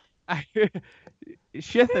 William.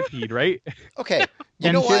 Shithipede, right? Okay.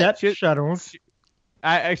 You know what? Shuttles.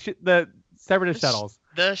 The Separatist shuttles.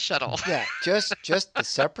 The shuttle. Yeah, just the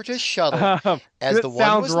Separatist shuttle. As the one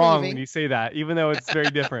sounds was wrong leaving. when you say that, even though it's very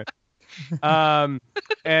different. And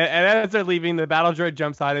as they're leaving, the battle droid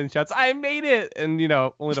jumps on and shouts, "I made it!" And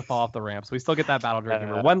only to fall off the ramp. So we still get that battle droid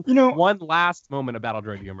humor. One last moment of battle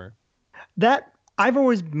droid humor. That I've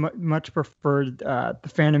always much preferred the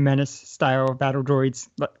Phantom Menace style of battle droids,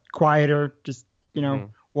 but quieter, just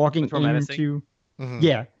walking into. Mm-hmm.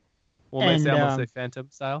 Yeah. Well, I almost say Phantom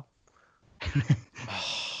style.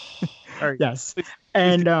 Yes.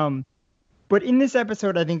 And but in this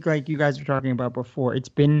episode, I think like you guys were talking about before, it's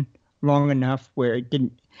been long enough where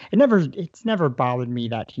it's never bothered me,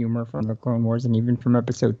 that humor from the Clone Wars and even from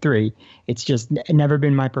episode 3. It's just never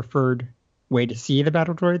been my preferred way to see the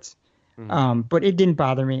battle droids. Mm-hmm. But it didn't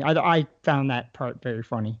bother me. I found that part very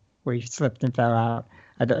funny where he slipped and fell out.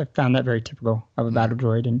 I found that very typical of a battle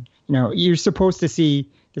droid. And you're supposed to see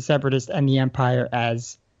the Separatists and the Empire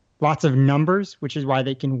as lots of numbers, which is why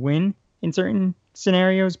they can win in certain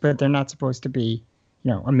scenarios, but they're not supposed to be,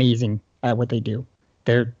 amazing at what they do.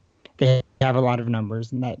 They have a lot of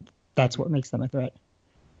numbers, and that's what makes them a threat.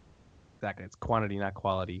 Exactly, it's quantity, not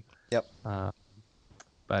quality. Yep.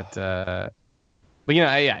 But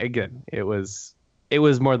again, it was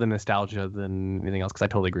more the nostalgia than anything else, because I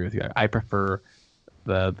totally agree with you. I prefer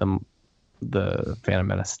the Phantom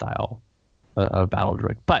Menace style of battle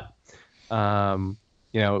droid, but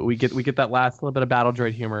we get that last little bit of battle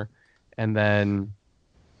droid humor, and then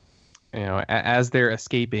as they're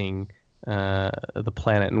escaping the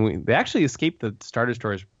planet, and they actually escaped the Star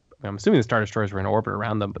Destroyers. I'm assuming the Star Destroyers were in orbit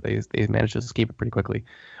around them, but they managed to escape it pretty quickly.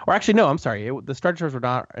 Or actually, no, I'm sorry, the Star Destroyers were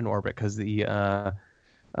not in orbit because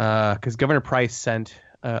Governor Price sent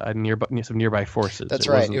some nearby forces. That's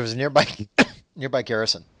right. It was a nearby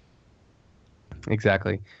garrison.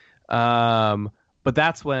 Exactly. But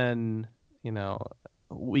that's when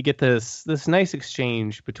we get this nice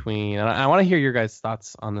exchange between, and I want to hear your guys'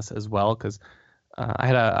 thoughts on this as well, because I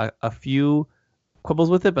had a few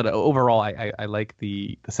quibbles with it, but overall I like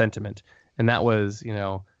the sentiment, and that was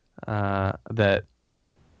that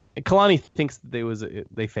Kalani thinks that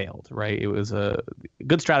they failed, right? It was a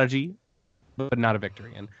good strategy, but not a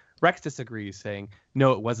victory, and Rex disagrees, saying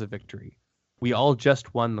no, it was a victory. We all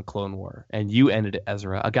just won the Clone War, and you ended it,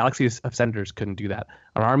 Ezra. A galaxy of senators couldn't do that.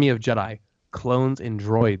 An army of Jedi, clones, and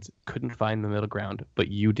droids couldn't find the middle ground, but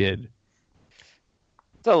you did.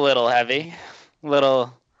 It's a little heavy.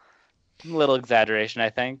 Little exaggeration, I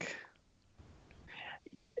think.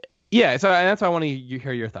 Yeah, so that's why I want to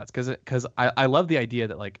hear your thoughts, because I love the idea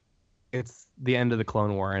that like it's the end of the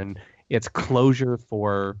Clone War and it's closure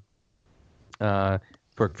for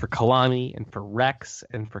Kalani and for Rex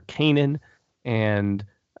and for Kanan and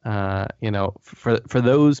for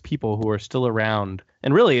those people who are still around,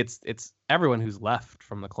 and really it's everyone who's left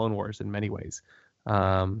from the Clone Wars in many ways,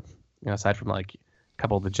 aside from like a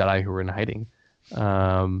couple of the Jedi who were in hiding.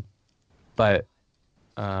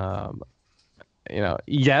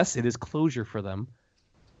 Yes, it is closure for them,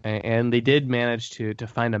 and they did manage to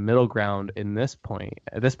find a middle ground at this point,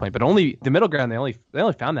 but only the middle ground. They only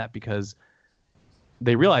found that because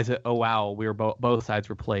they realized that, oh wow, we were both sides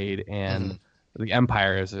were played, and the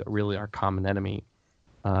Empire is really our common enemy.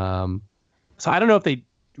 So I don't know if they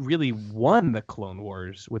really won the Clone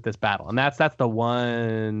Wars with this battle, and that's the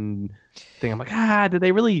one thing I'm like,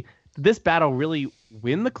 did this battle really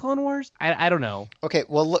win the Clone Wars? I don't know. Okay,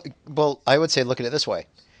 well, I would say look at it this way: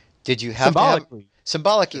 did you have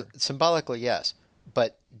Symbolically, symbolically, yes,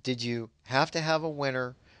 but did you have to have a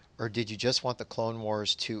winner, or did you just want the Clone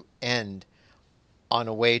Wars to end on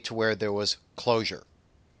a way to where there was closure?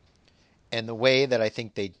 And the way that I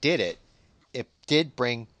think they did it, it did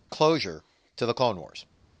bring closure to the Clone Wars.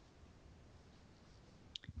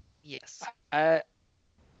 Yes.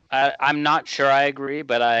 I'm not sure I agree,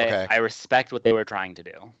 but I respect what they were trying to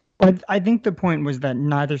do. But I think the point was that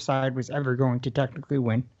neither side was ever going to technically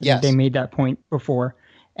win. Yes. They made that point before.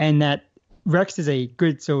 And that Rex is a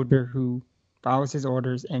good soldier who follows his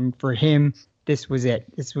orders. And for him, this was it.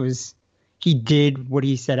 He did what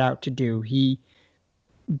he set out to do. He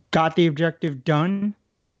got the objective done.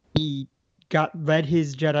 He led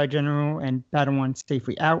his Jedi General and Padawan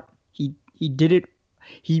safely out. He did it.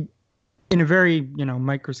 He, in a very,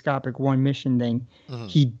 microscopic one mission thing,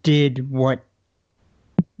 he did what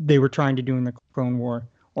they were trying to do in the Clone War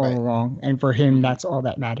all along. And for him, that's all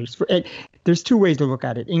that matters. There's two ways to look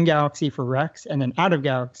at it: in galaxy for Rex, and then out of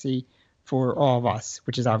galaxy for all of us,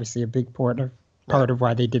 which is obviously a big part of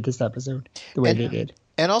why they did this episode the way they did.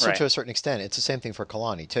 And also, to a certain extent, it's the same thing for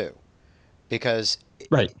Kalani too, because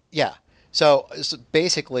yeah. So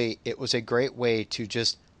basically, it was a great way to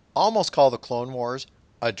just almost call the Clone Wars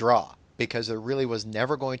a draw, because there really was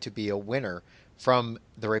never going to be a winner from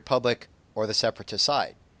the Republic or the Separatist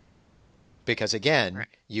side. Because again,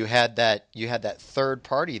 you had that third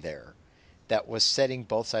party there that was setting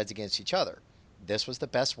both sides against each other. This was the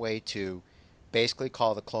best way to basically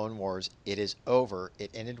call the Clone Wars. It is over.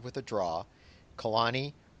 It ended with a draw.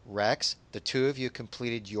 Kalani, Rex, the two of you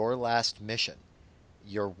completed your last mission.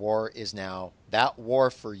 Your war is now, that war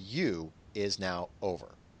for you is now over.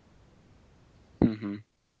 Mm-hmm.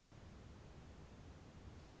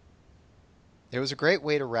 It was a great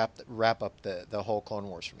way to wrap up the whole Clone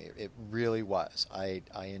Wars for me. It really was. I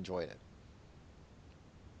enjoyed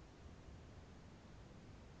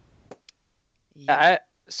it.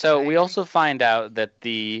 We also find out that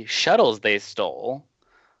the shuttles they stole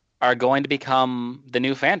are going to become the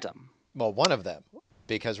new Phantom. Well, one of them.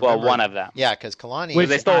 Because one of them. Yeah, because Kalani... Which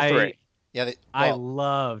they stole three. Yeah, I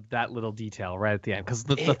loved that little detail right at the end, because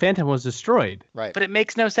the Phantom was destroyed. Right. But it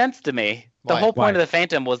makes no sense to me. The Why? whole point of the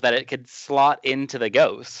Phantom was that it could slot into the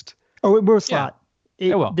Ghost. Oh, it will slot.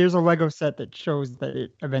 It will. There's a Lego set that shows that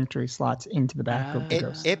it eventually slots into the back of the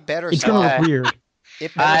Ghost. It better It's going to look weird.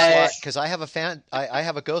 It better slot, because I have I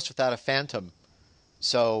have a Ghost without a Phantom.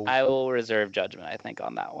 So I will reserve judgment, I think,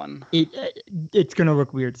 on that one. It's going to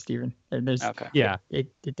look weird, Steven. Okay. Yeah. It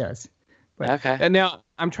does. But, okay. And now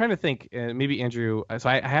I'm trying to think, maybe Andrew, so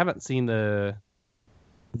I haven't seen the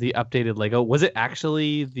updated Lego. Was it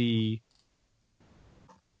actually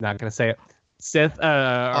not going to say it, Sith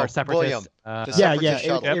or Separatist? William.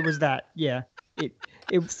 It was that. Yeah.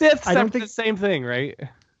 Sith, I don't think the same thing, right?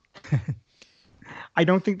 I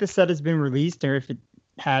don't think the set has been released, or if it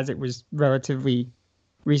has, it was relatively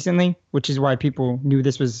recently, which is why people knew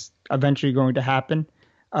this was eventually going to happen.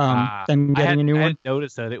 Them getting a new one. I had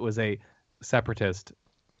noticed that it was a Separatist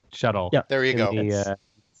shuttle. Yeah, there you go.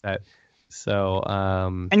 Set. So,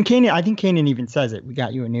 and Kanan, I think Kanan even says it. We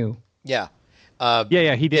got you a new. Yeah. He did.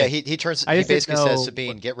 Yeah, he turns. He basically says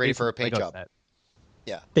Sabine, "Get ready for a paint job." Set.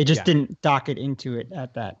 Yeah. They just didn't dock it into it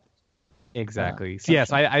at that. Exactly. So,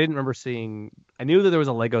 yes, I didn't remember seeing. I knew that there was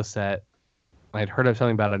a Lego set. I had heard of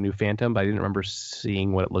something about a new Phantom, but I didn't remember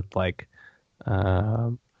seeing what it looked like.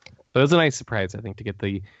 But it was a nice surprise, I think, to get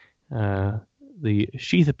the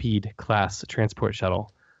Sheathipede class transport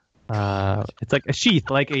shuttle. It's like a sheath,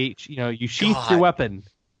 like you sheath your weapon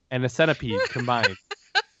and a centipede combined.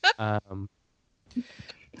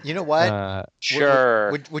 You know what?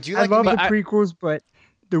 Sure. Would you I like love to the prequels, but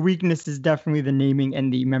the weakness is definitely the naming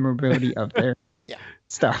and the memorability of their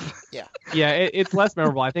stuff. Yeah. Yeah, it's less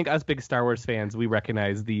memorable. I think us big Star Wars fans, we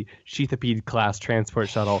recognize the Sheathipede class transport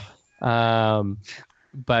shuttle.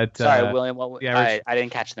 But sorry, William. I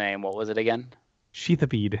didn't catch the name. What was it again?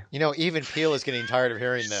 Sheathipede. Even Peel is getting tired of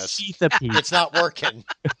hearing this. Sheathipede. It's not working.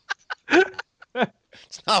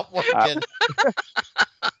 It's not working.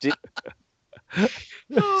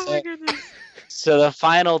 Oh my goodness. So the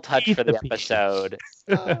final touch for the episode.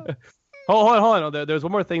 Hold on. There's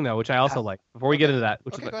one more thing though, which I also like. Before we get into that,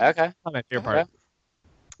 which is my favorite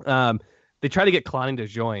part. They try to get Kalani to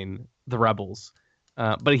join the rebels,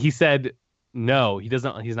 but he said no. He does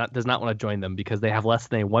not want to join them because they have less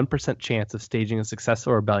than a 1% chance of staging a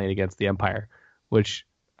successful rebellion against the Empire, which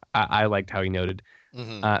I liked how he noted.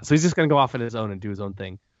 Mm-hmm. So he's just going to go off on his own and do his own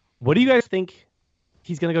thing. What do you guys think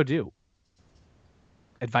he's gonna go do?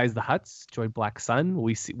 Advise the Hutts? Join Black Sun?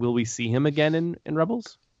 Will we see him again in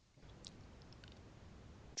Rebels?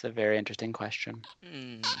 It's a very interesting question.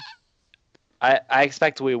 Hmm. I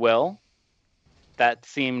expect we will. That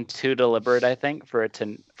seemed too deliberate, I think, for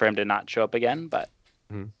him to not show up again. But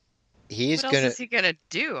he's what else is he gonna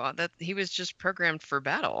do? That he was just programmed for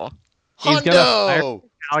battle. He's Hondo!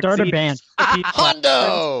 Start a band.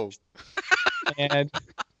 Hondo! And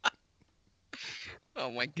Oh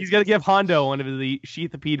my! he's gonna give Hondo one of the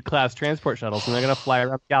Sheathipede class transport shuttles, and they're gonna fly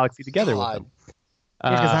around the galaxy together with him.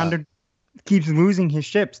 Because Hondo keeps losing his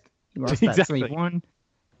ships. He lost that Exactly. Slave one.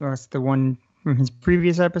 He lost the one from his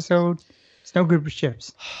previous episode. It's no good with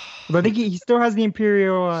ships. But I think he still has the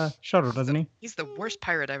Imperial shuttle, doesn't he? He's the worst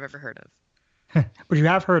pirate I've ever heard of. But you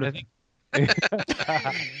have heard of him.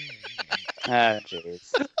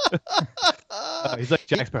 jeez. He's like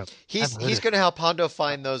Jack Sparrow. He's going to help Hondo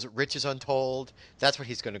find those riches untold. That's what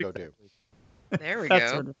he's going to go do. There we That go.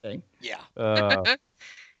 sort of thing. Yeah.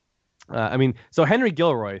 I mean, so Henry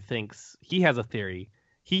Gilroy thinks he has a theory.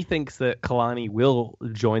 He thinks that Kalani will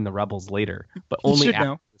join the Rebels later, but He only should after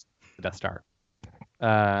know. the Death Star.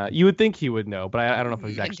 You would think he would know, but I don't know if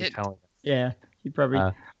he's He actually did. telling us. Yeah, he probably.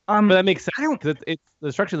 But that makes sense. I don't- 'Cause it's the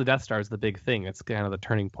destruction of the Death Star is the big thing. It's kind of the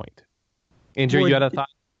turning point. Andrew, Well, you had a thought?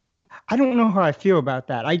 I don't know how I feel about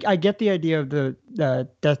that. I get the idea of the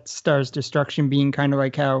Death Star's destruction being kind of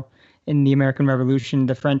like how in the American Revolution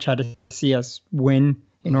the French had to see us win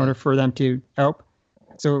in order for them to help.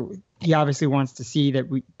 So he obviously wants to see that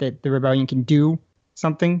that the rebellion can do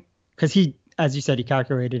something because he, as you said, he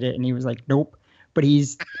calculated it and he was like, nope. But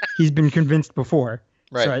he's been convinced before.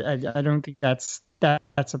 Right. So I don't think that's a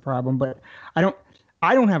problem. But I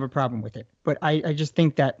don't have a problem with it. But I just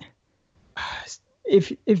think that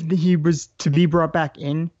if he was to be brought back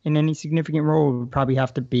in any significant role, it would probably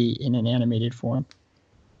have to be in an animated form.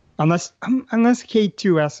 Unless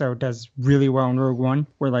K2SO does really well in Rogue One,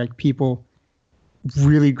 where like people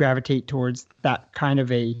really gravitate towards that kind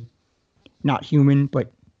of a not human,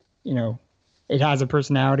 but it has a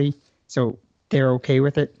personality, so they're okay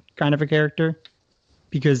with it kind of a character.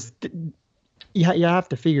 Because you have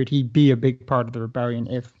to figure he'd be a big part of the rebellion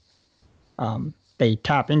if they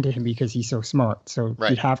tap into him because he's so smart. So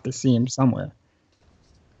Right. you'd have to see him somewhere.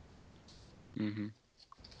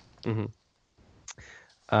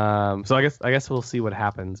 So I guess we'll see what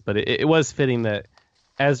happens. But it was fitting that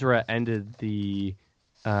Ezra ended the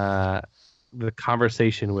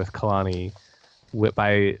conversation with Kalani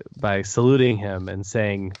by saluting him and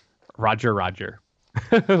saying "Roger, Roger,"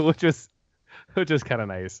 which was kind of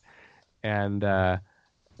nice. And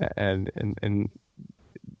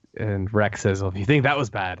Rex says, "Well, if you think that was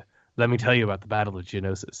bad, let me tell you about the Battle of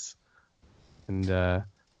Geonosis." And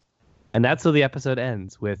that's how the episode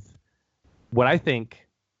ends with what I think.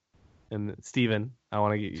 And Steven, I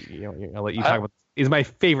want to I'll let you talk about. Is my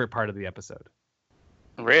favorite part of the episode.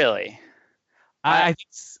 Really? I think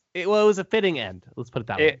it was a fitting end. Let's put it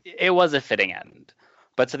that way. It was a fitting end.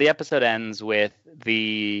 But so the episode ends with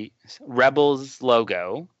the Rebels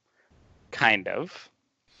logo, kind of.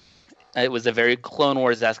 It was a very Clone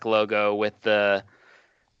Wars-esque logo with the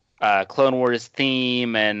Clone Wars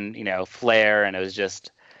theme and, flair, and it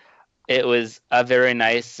was a very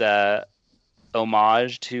nice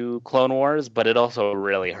homage to Clone Wars, but it also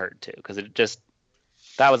really hurt too, because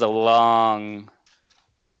that was a long,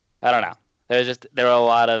 I don't know. There were a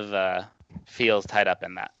lot of feels tied up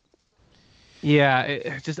in that.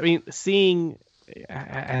 Yeah, seeing,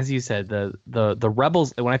 as you said, the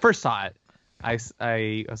Rebels. When I first saw it, I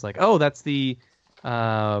was like, oh, that's odd.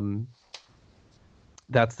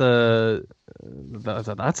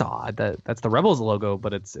 That's the Rebels logo,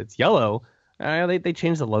 but it's yellow. They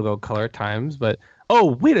changed the logo color at times, but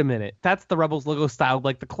oh, wait a minute, that's the Rebels logo styled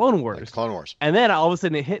like the Clone Wars. Like Clone Wars. And then all of a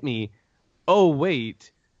sudden it hit me. Oh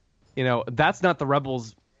wait, that's not the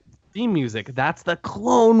Rebels theme music. That's the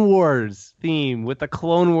Clone Wars theme with the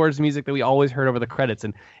Clone Wars music that we always heard over the credits.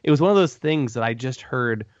 And it was one of those things that I just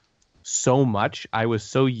heard so much. I was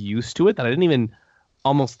so used to it that I didn't even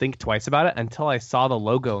almost think twice about it until I saw the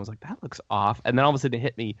logo and was like, that looks off. And then all of a sudden it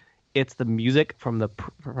hit me. It's the music from the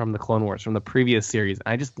Clone Wars, from the previous series.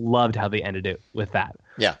 I just loved how they ended it with that.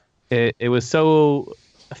 Yeah. It was so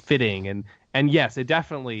fitting. And yes, it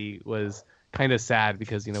definitely was kind of sad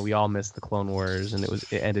because, we all missed the Clone Wars and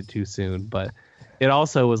it ended too soon. But it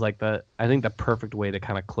also was like the perfect way to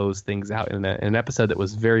kind of close things out in an episode that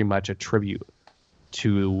was very much a tribute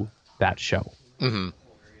to that show. Mm-hmm.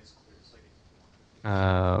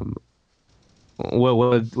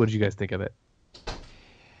 What did you guys think of it?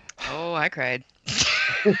 Oh, I cried.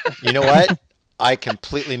 You know what? I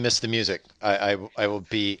completely missed the music. I will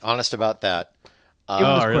be honest about that. It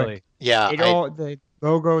was quick. Really? Yeah. The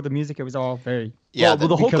logo, the music, it was all very. Yeah, Well,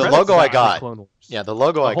 the whole the credits logo I for got. Clone Wars. Yeah, the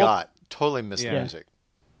logo I whole- got. Totally missed the Yeah. music.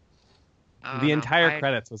 The entire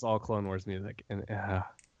credits was all Clone Wars music, and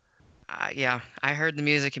Yeah, I heard the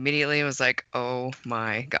music immediately and was like, oh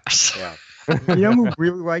my gosh. Yeah. You know who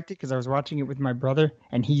really liked it? Because I was watching it with my brother,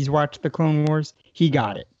 and he's watched the Clone Wars. He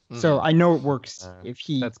got it. So I know it works if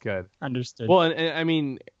he that's good. understood. Well, and I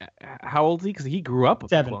mean, how old is he? Because he grew up with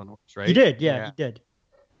 7. the Clone Wars, right? He did, yeah, he did.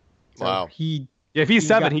 So Wow. He Yeah, if he's he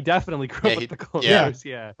 7, got- he definitely grew Yeah, up with the Clone yeah. Wars.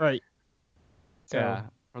 Yeah, right. So yeah,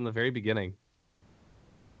 from the very beginning.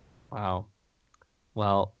 Wow.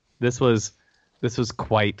 Well, this was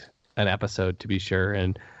quite an episode, to be sure,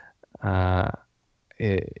 and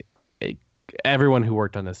everyone who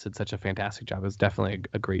worked on this did such a fantastic job. It was definitely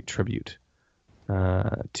a great tribute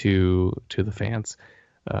to the fans.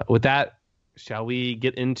 With that, shall we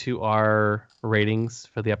get into our ratings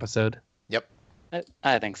for the episode? Yep.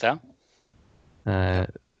 I think so.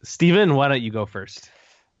 Steven, why don't you go first?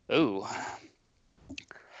 Ooh.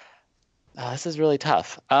 This is really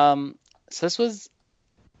tough. So this was,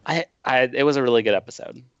 it was a really good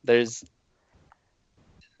episode.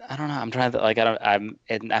 I don't know. I'm trying to I'm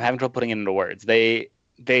having trouble putting it into words. They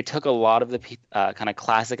took a lot of the kind of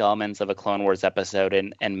classic elements of a Clone Wars episode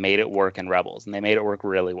and made it work in Rebels, and they made it work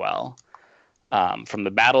really well. From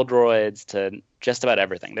the battle droids to just about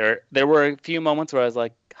everything. There were a few moments where I was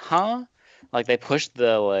like, huh? Like they pushed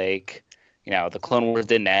the the Clone Wars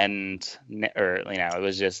didn't end, or it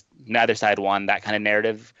was just neither side won, that kind of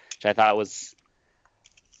narrative, which I thought was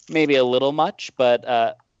maybe a little much,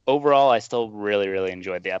 but overall I still really, really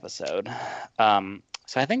enjoyed the episode.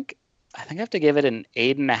 So I think I have to give it an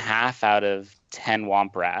 8.5 out of 10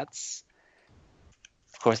 Womp Rats.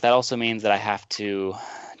 Of course, that also means that I have to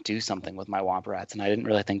do something with my Womp Rats, and I didn't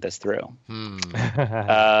really think this through. You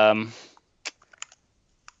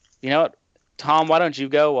know what, Tom? Why don't you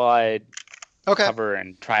go while I cover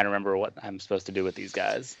and try and remember what I'm supposed to do with these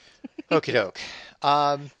guys? Okie doke.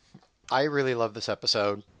 I really love this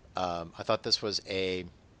episode. I thought this was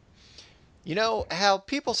how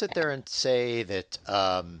people sit there and say that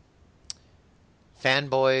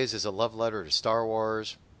Fanboys is a love letter to Star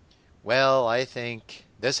Wars. Well, I think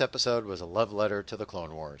this episode was a love letter to the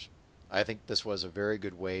Clone Wars. I think this was a very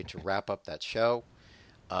good way to wrap up that show.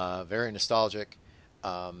 Very nostalgic.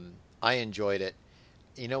 I enjoyed it.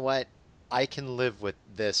 You know what? I can live with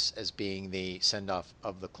this as being the send-off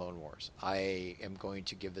of the Clone Wars. I am going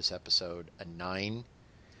to give this episode a 9,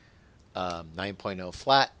 9.0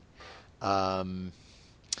 flat. I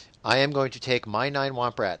am going to take my 9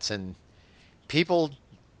 Womp Rats, and people,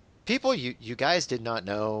 you guys did not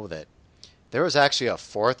know that there was actually a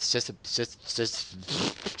 4th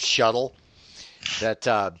shuttle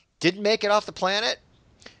that didn't make it off the planet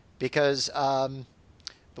because the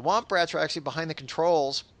Womp Rats were actually behind the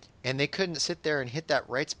controls, and they couldn't sit there and hit that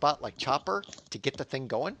right spot like Chopper to get the thing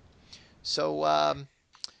going. So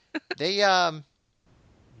they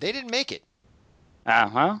didn't make it.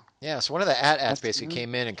 Uh-huh. Yeah, so one of the AT-ATs basically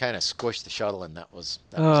came in and kind of squished the shuttle, and that was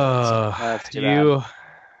That's too bad.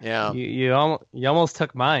 Yeah. You almost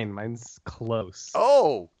took mine. Mine's close.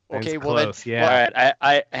 Oh, Mine's okay. Well, close. then, Yeah. All right,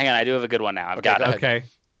 I hang on. I do have a good one now. I've got go it. ahead. Okay.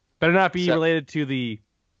 Better not be So- related to the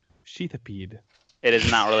Sheathipede. It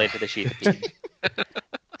is not related to the Sheathipede.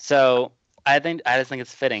 So I just think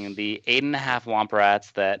it's fitting. The 8.5 Womp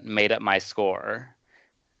Rats that made up my score,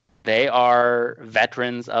 they are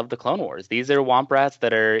veterans of the Clone Wars. These are Womp Rats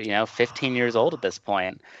that are 15 years old at this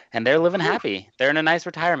point, and they're living happy. They're in a nice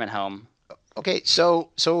retirement home. Okay, so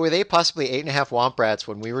were they possibly 8.5 Womp Rats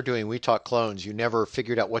when we were doing We Talk Clones? You never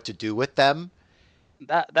figured out what to do with them?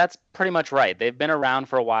 That's pretty much right. They've been around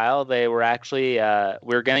for a while. They were actually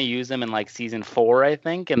we were going to use them in like season 4, I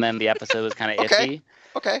think, and then the episode was kind of iffy.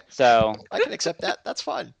 Okay. So I can accept that. That's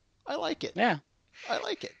fun. I like it. Yeah. I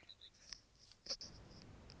like it.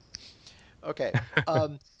 Okay.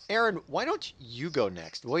 Aaron, why don't you go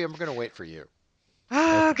next? William, we're going to wait for you.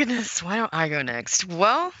 Oh goodness, why don't I go next?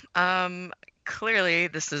 Well, clearly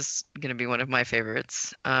this is going to be one of my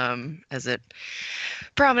favorites, as it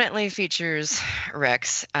prominently features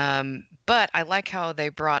Rex. But I like how they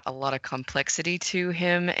brought a lot of complexity to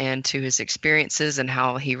him and to his experiences, and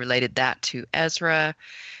how he related that to Ezra,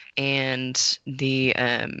 and the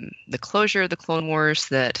closure of the Clone Wars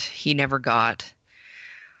that he never got.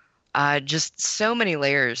 Just so many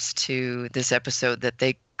layers to this episode that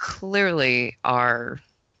they clearly are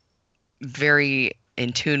very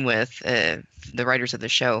in tune with, the writers of the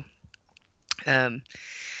show. And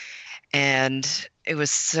it was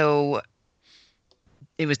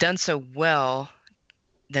it was done so well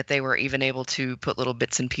that they were even able to put little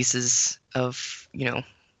bits and pieces of,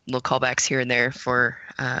 little callbacks here and there for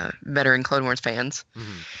veteran Clone Wars fans.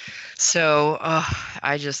 Mm-hmm. So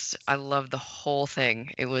I loved the whole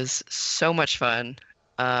thing. It was so much fun.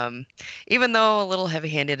 Even though a little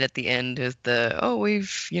heavy-handed at the end with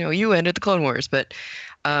you ended the Clone Wars, but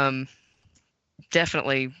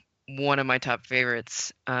definitely one of my top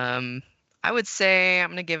favorites. I would say I'm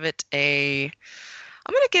gonna give it a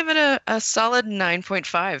solid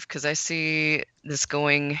 9.5 because I see this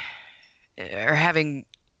going or having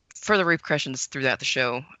further repercussions throughout the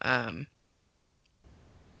show,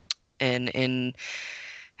 and in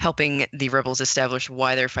helping the rebels establish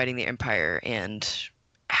why they're fighting the Empire and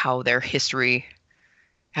how their history,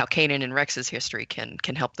 how Kanan and Rex's history can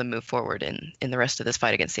help them move forward in the rest of this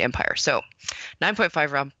fight against the Empire. So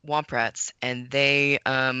 9.5 Womp Rats, and they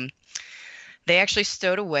actually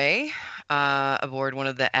stowed away aboard one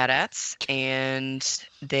of the AT-ATs, and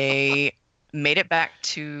they made it back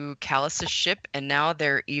to Callus's ship, and now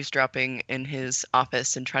they're eavesdropping in his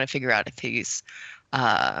office and trying to figure out if he's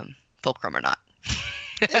Fulcrum or not.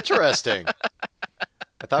 Interesting.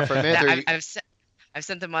 I thought for a minute I've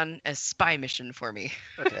sent them on a spy mission for me.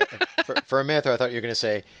 Okay. For a minute there, I thought you were going to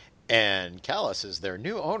say, and Callus is their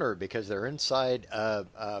new owner because they're inside a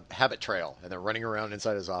habit trail and they're running around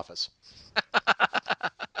inside his office.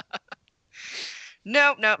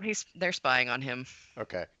 Nope. They're spying on him.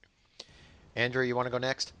 Okay. Andrew, you want to go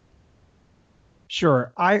next?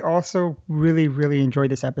 Sure. I also really, really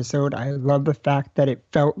enjoyed this episode. I love the fact that it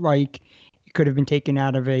felt like it could have been taken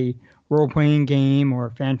out of a role-playing game or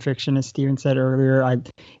fan fiction, as Steven said earlier.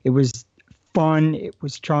 It was fun. It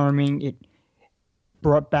was charming. It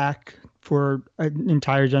brought back for an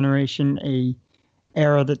entire generation a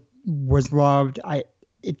era that was loved.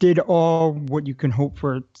 It did all what you can hope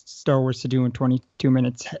for Star Wars to do in 22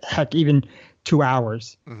 minutes, heck, even 2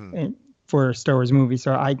 hours for a Star Wars movie.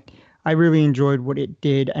 So I really enjoyed what it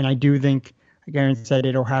did, and I do think, like Aaron said,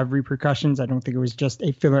 it'll have repercussions. I don't think it was just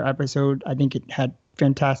a filler episode. I think it had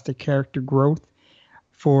fantastic character growth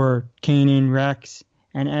for Kanan, Rex,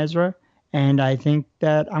 and Ezra, and I think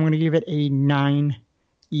that I'm going to give it a 9,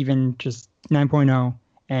 even just 9.0.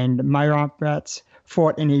 And my Womp Rats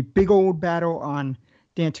fought in a big old battle on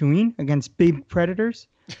Dantooine against big predators,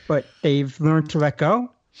 but they've learned to let go,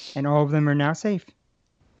 and all of them are now safe.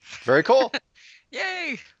 Very cool.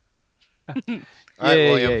 Yay! All right,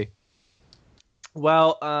 William. Yay.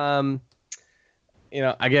 Well,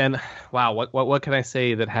 again, wow, what can I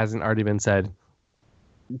say that hasn't already been said?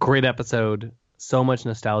 Great episode, so much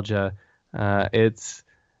nostalgia. The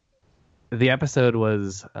episode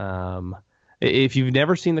was, if you've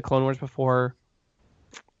never seen the Clone Wars before,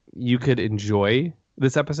 you could enjoy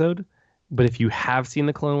this episode. But if you have seen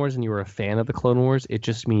the Clone Wars and you were a fan of the Clone Wars, it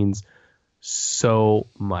just means so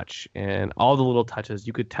much. And all the little touches,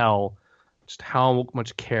 you could tell just how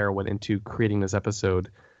much care went into creating this episode,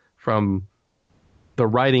 from the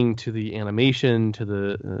writing to the animation to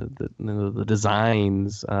the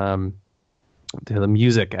designs, to the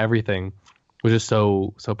music. Everything was just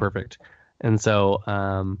so perfect. And so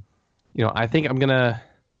I think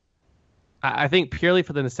purely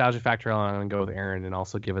for the nostalgia factor, I'm going to go with Aaron and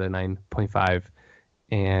also give it a 9.5.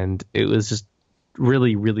 And it was just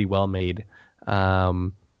really, really well made.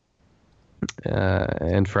 And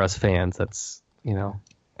for us fans, that's,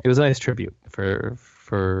 it was a nice tribute for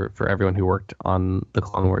everyone who worked on the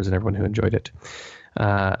Clone Wars and everyone who enjoyed it.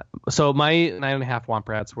 So my 9.5 Womp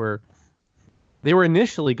Rats were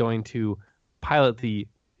initially going to pilot the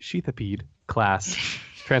Sheathipede class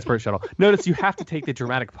transport shuttle. Notice you have to take the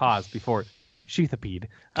dramatic pause before Sheathipede.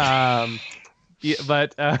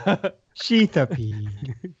 But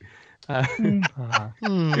Sheathipede.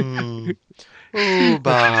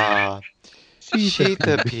 Ooba.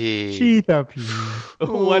 Sheathipede. Sheathipede.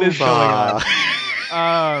 What is going on?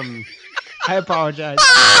 I apologize.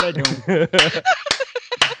 I don't.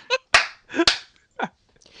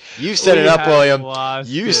 You set it up, William.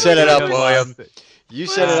 You set it up, William. You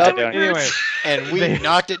set it up, anyway, and we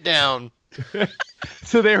knocked it down.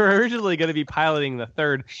 So they were originally going to be piloting the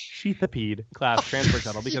third Sheathipede class transport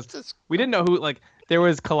shuttle because we didn't know who. There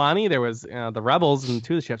was Kalani, there was the Rebels, and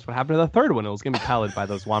 2 of the ships. What happened to the third one? It was going to be piloted by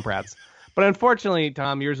those Womp Rats. But unfortunately,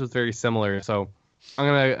 Tom, yours was very similar. So I'm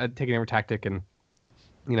going to take a different tactic, and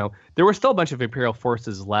there were still a bunch of Imperial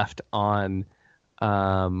forces left on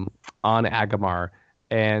Agamar.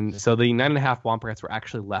 And so the 9.5 Womp Rats were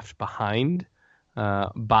actually left behind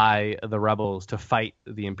by the Rebels to fight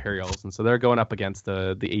the Imperials. And so they're going up against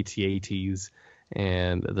the AT-ATs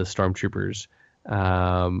and the Stormtroopers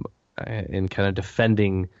and kind of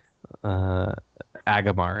defending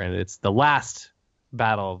Agamar, and it's the last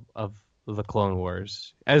battle of the Clone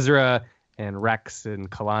Wars. Ezra and Rex and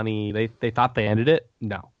Kalani, they thought they ended it.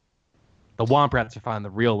 No. The Womp Rats are fighting the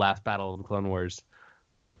real last battle of the Clone Wars.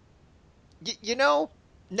 You know,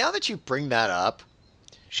 now that you bring that up...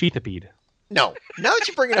 Sheathipede. No. Now that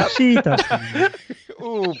you bring it up... Sheathipede.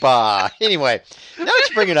 Ooh, bah. Anyway, now that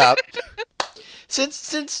you bring it up,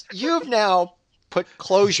 since you've now put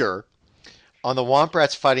closure on the Womp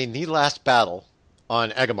Rats fighting the last battle on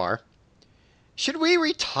Agamar, should we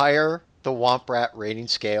retire the Womp Rat rating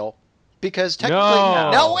scale? Because technically...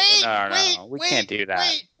 No. Wait, we can't do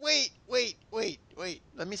that. Wait.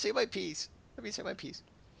 Let me say my piece.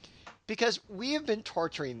 Because we have been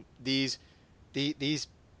torturing these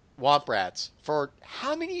Womp Rats for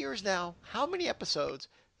how many years now? How many episodes?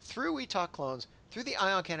 Through We Talk Clones, through the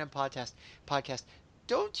Ion Cannon podcast.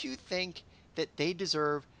 Don't you think that they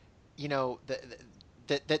deserve,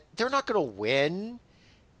 that they're not going to win?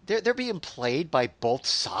 They're being played by both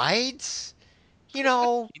sides? You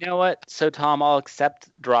know what? So, Tom, I'll accept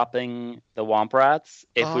dropping the Womp Rats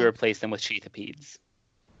if we replace them with Sheathipedes.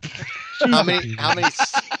 How many?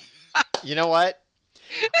 You know what?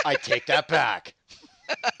 I take that back.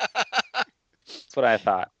 That's what I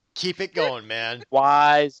thought. Keep it going, man.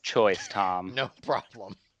 Wise choice, Tom. No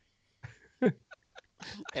problem.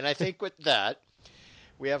 And I think with that,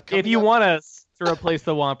 we have... If you want us to replace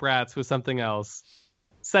the Womp Rats with something else,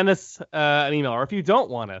 send us an email. Or if you don't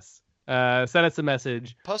want us, send us a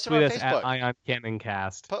message. Post it tweet on us Facebook. At Ion Cannon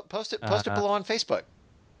Cast. Post it below on Facebook.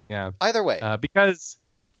 Yeah. Either way. Because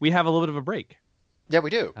we have a little bit of a break. Yeah,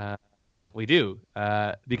 we do. We do.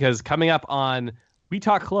 Because coming up on We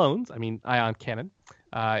Talk Clones, Ion Cannon,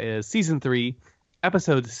 is Season 3,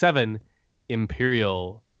 Episode 7,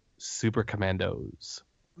 Imperial Super Commandos.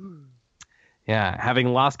 Yeah, having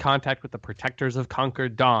lost contact with the Protectors of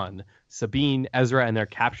Conquered Dawn, Sabine, Ezra, and their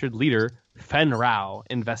captured leader, Fen Rao,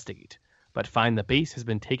 investigate, but find the base has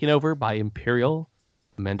been taken over by Imperial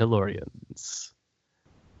Mandalorians.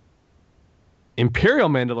 Imperial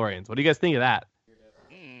Mandalorians. What do you guys think of that?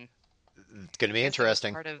 It's going to be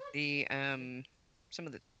interesting. Part of the some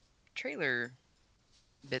of the trailer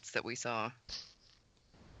bits that we saw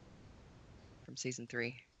from Season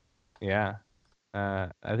 3. Yeah. I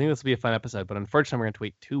think this will be a fun episode, but unfortunately we're going to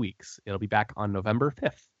wait 2 weeks. It'll be back on November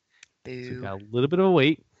 5th. Boo. So we got a little bit of a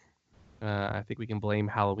wait. I think we can blame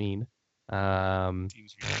Halloween. Yeah,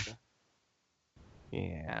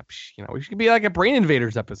 we should be like a Brain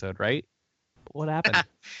Invaders episode, right? What happened?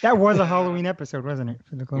 That was a Halloween episode, wasn't it?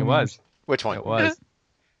 For the Clone It Wars? was. Which one? It was.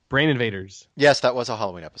 Brain Invaders. Yes, that was a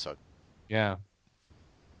Halloween episode. Yeah.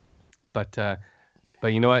 But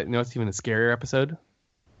you know what? You know what's even a scarier episode?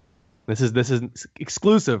 This is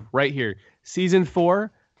exclusive right here. Season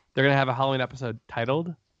 4, they're gonna have a Halloween episode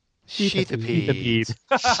titled Sheathipede.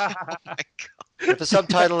 Oh my god. With the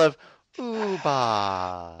subtitle of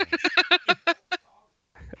Uba.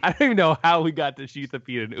 I don't even know how we got to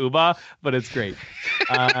Sheathipede and Uba, but it's great.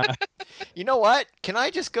 You know what? Can I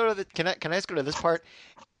just go to the? Can I just go to this part?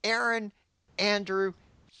 Aaron, Andrew,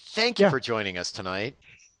 thank you for joining us tonight.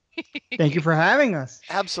 Thank you for having us.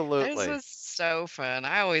 Absolutely. This was so fun.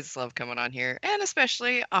 I always love coming on here, and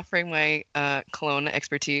especially offering my clone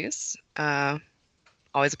expertise.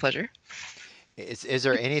 Always a pleasure. Is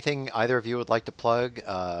there anything either of you would like to plug?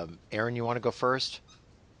 Aaron, you want to go first?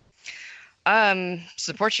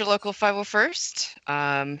 Support your local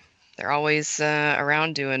 501st. They're always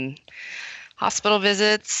around doing hospital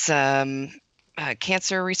visits,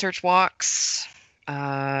 cancer research walks,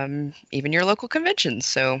 even your local conventions.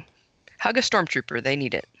 So hug a stormtrooper. They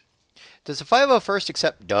need it. Does the 501st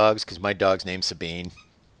accept dogs? Because my dog's name's Sabine.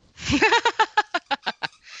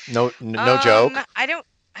 No joke. I don't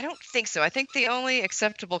think so. I think the only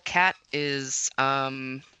acceptable cat is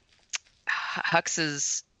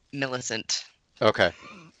Hux's Millicent. Okay.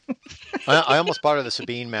 I almost bought her the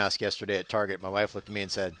Sabine mask yesterday at Target. My wife looked at me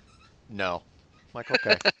and said, "No." I'm like,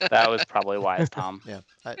 okay. That was probably wise, Tom. Yeah,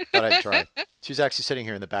 I thought I'd try. She's actually sitting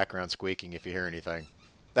here in the background squeaking if you hear anything.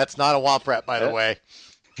 That's not a Womp Rat, by the way.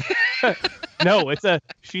 No, it's a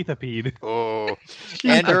Sheathipede. Oh,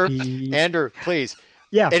 Andrew, please.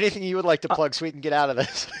 Yeah. Anything you would like to plug so we can get out of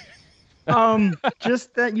this?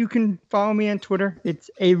 Just that you can follow me on Twitter. It's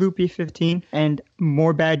aloopy15, and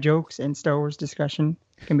more bad jokes and Star Wars discussion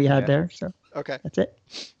can be had there. So okay, that's it.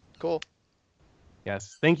 Cool.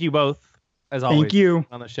 Yes, thank you both as always. Thank you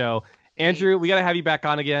on the show, Andrew. We got to have you back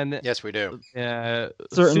on again. Yes, we do.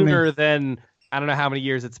 Sooner than I don't know how many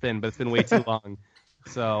years it's been, but it's been way too long.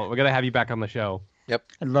 So we're gonna have you back on the show. Yep,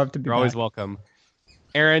 I'd love to be. You're always welcome.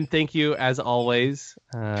 Aaron, thank you as always.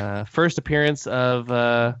 First appearance of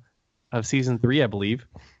of season 3, I believe.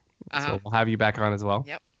 Uh-huh. So we'll have you back on as well.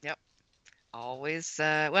 Yep. Always,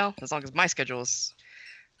 well, as long as my schedules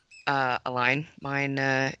align. Mine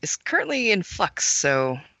is currently in flux,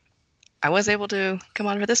 so I was able to come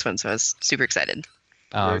on for this one, so I was super excited.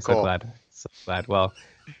 Oh, I'm so glad. So glad. Well,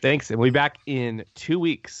 thanks. And we'll be back in 2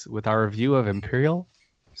 weeks with our review of Imperial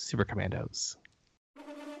Super Commandos.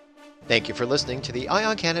 Thank you for listening to the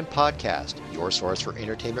Ion Cannon Podcast, your source for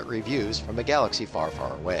entertainment reviews from a galaxy far,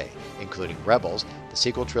 far away, including Rebels, the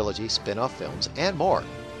sequel trilogy, spin-off films, and more.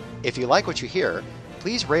 If you like what you hear,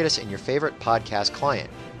 please rate us in your favorite podcast client.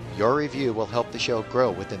 Your review will help the show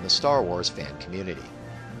grow within the Star Wars fan community.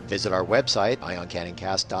 Visit our website,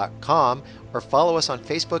 ioncanoncast.com, or follow us on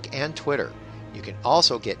Facebook and Twitter. You can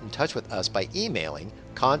also get in touch with us by emailing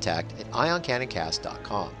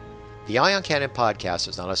contact@ioncanoncast.com. The Ion Cannon Podcast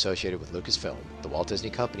is not associated with Lucasfilm, the Walt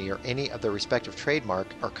Disney Company, or any of their respective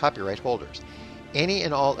trademark or copyright holders. Any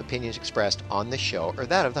and all opinions expressed on this show are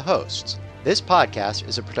that of the hosts. This podcast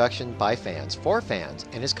is a production by fans for fans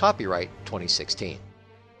and is copyright 2016.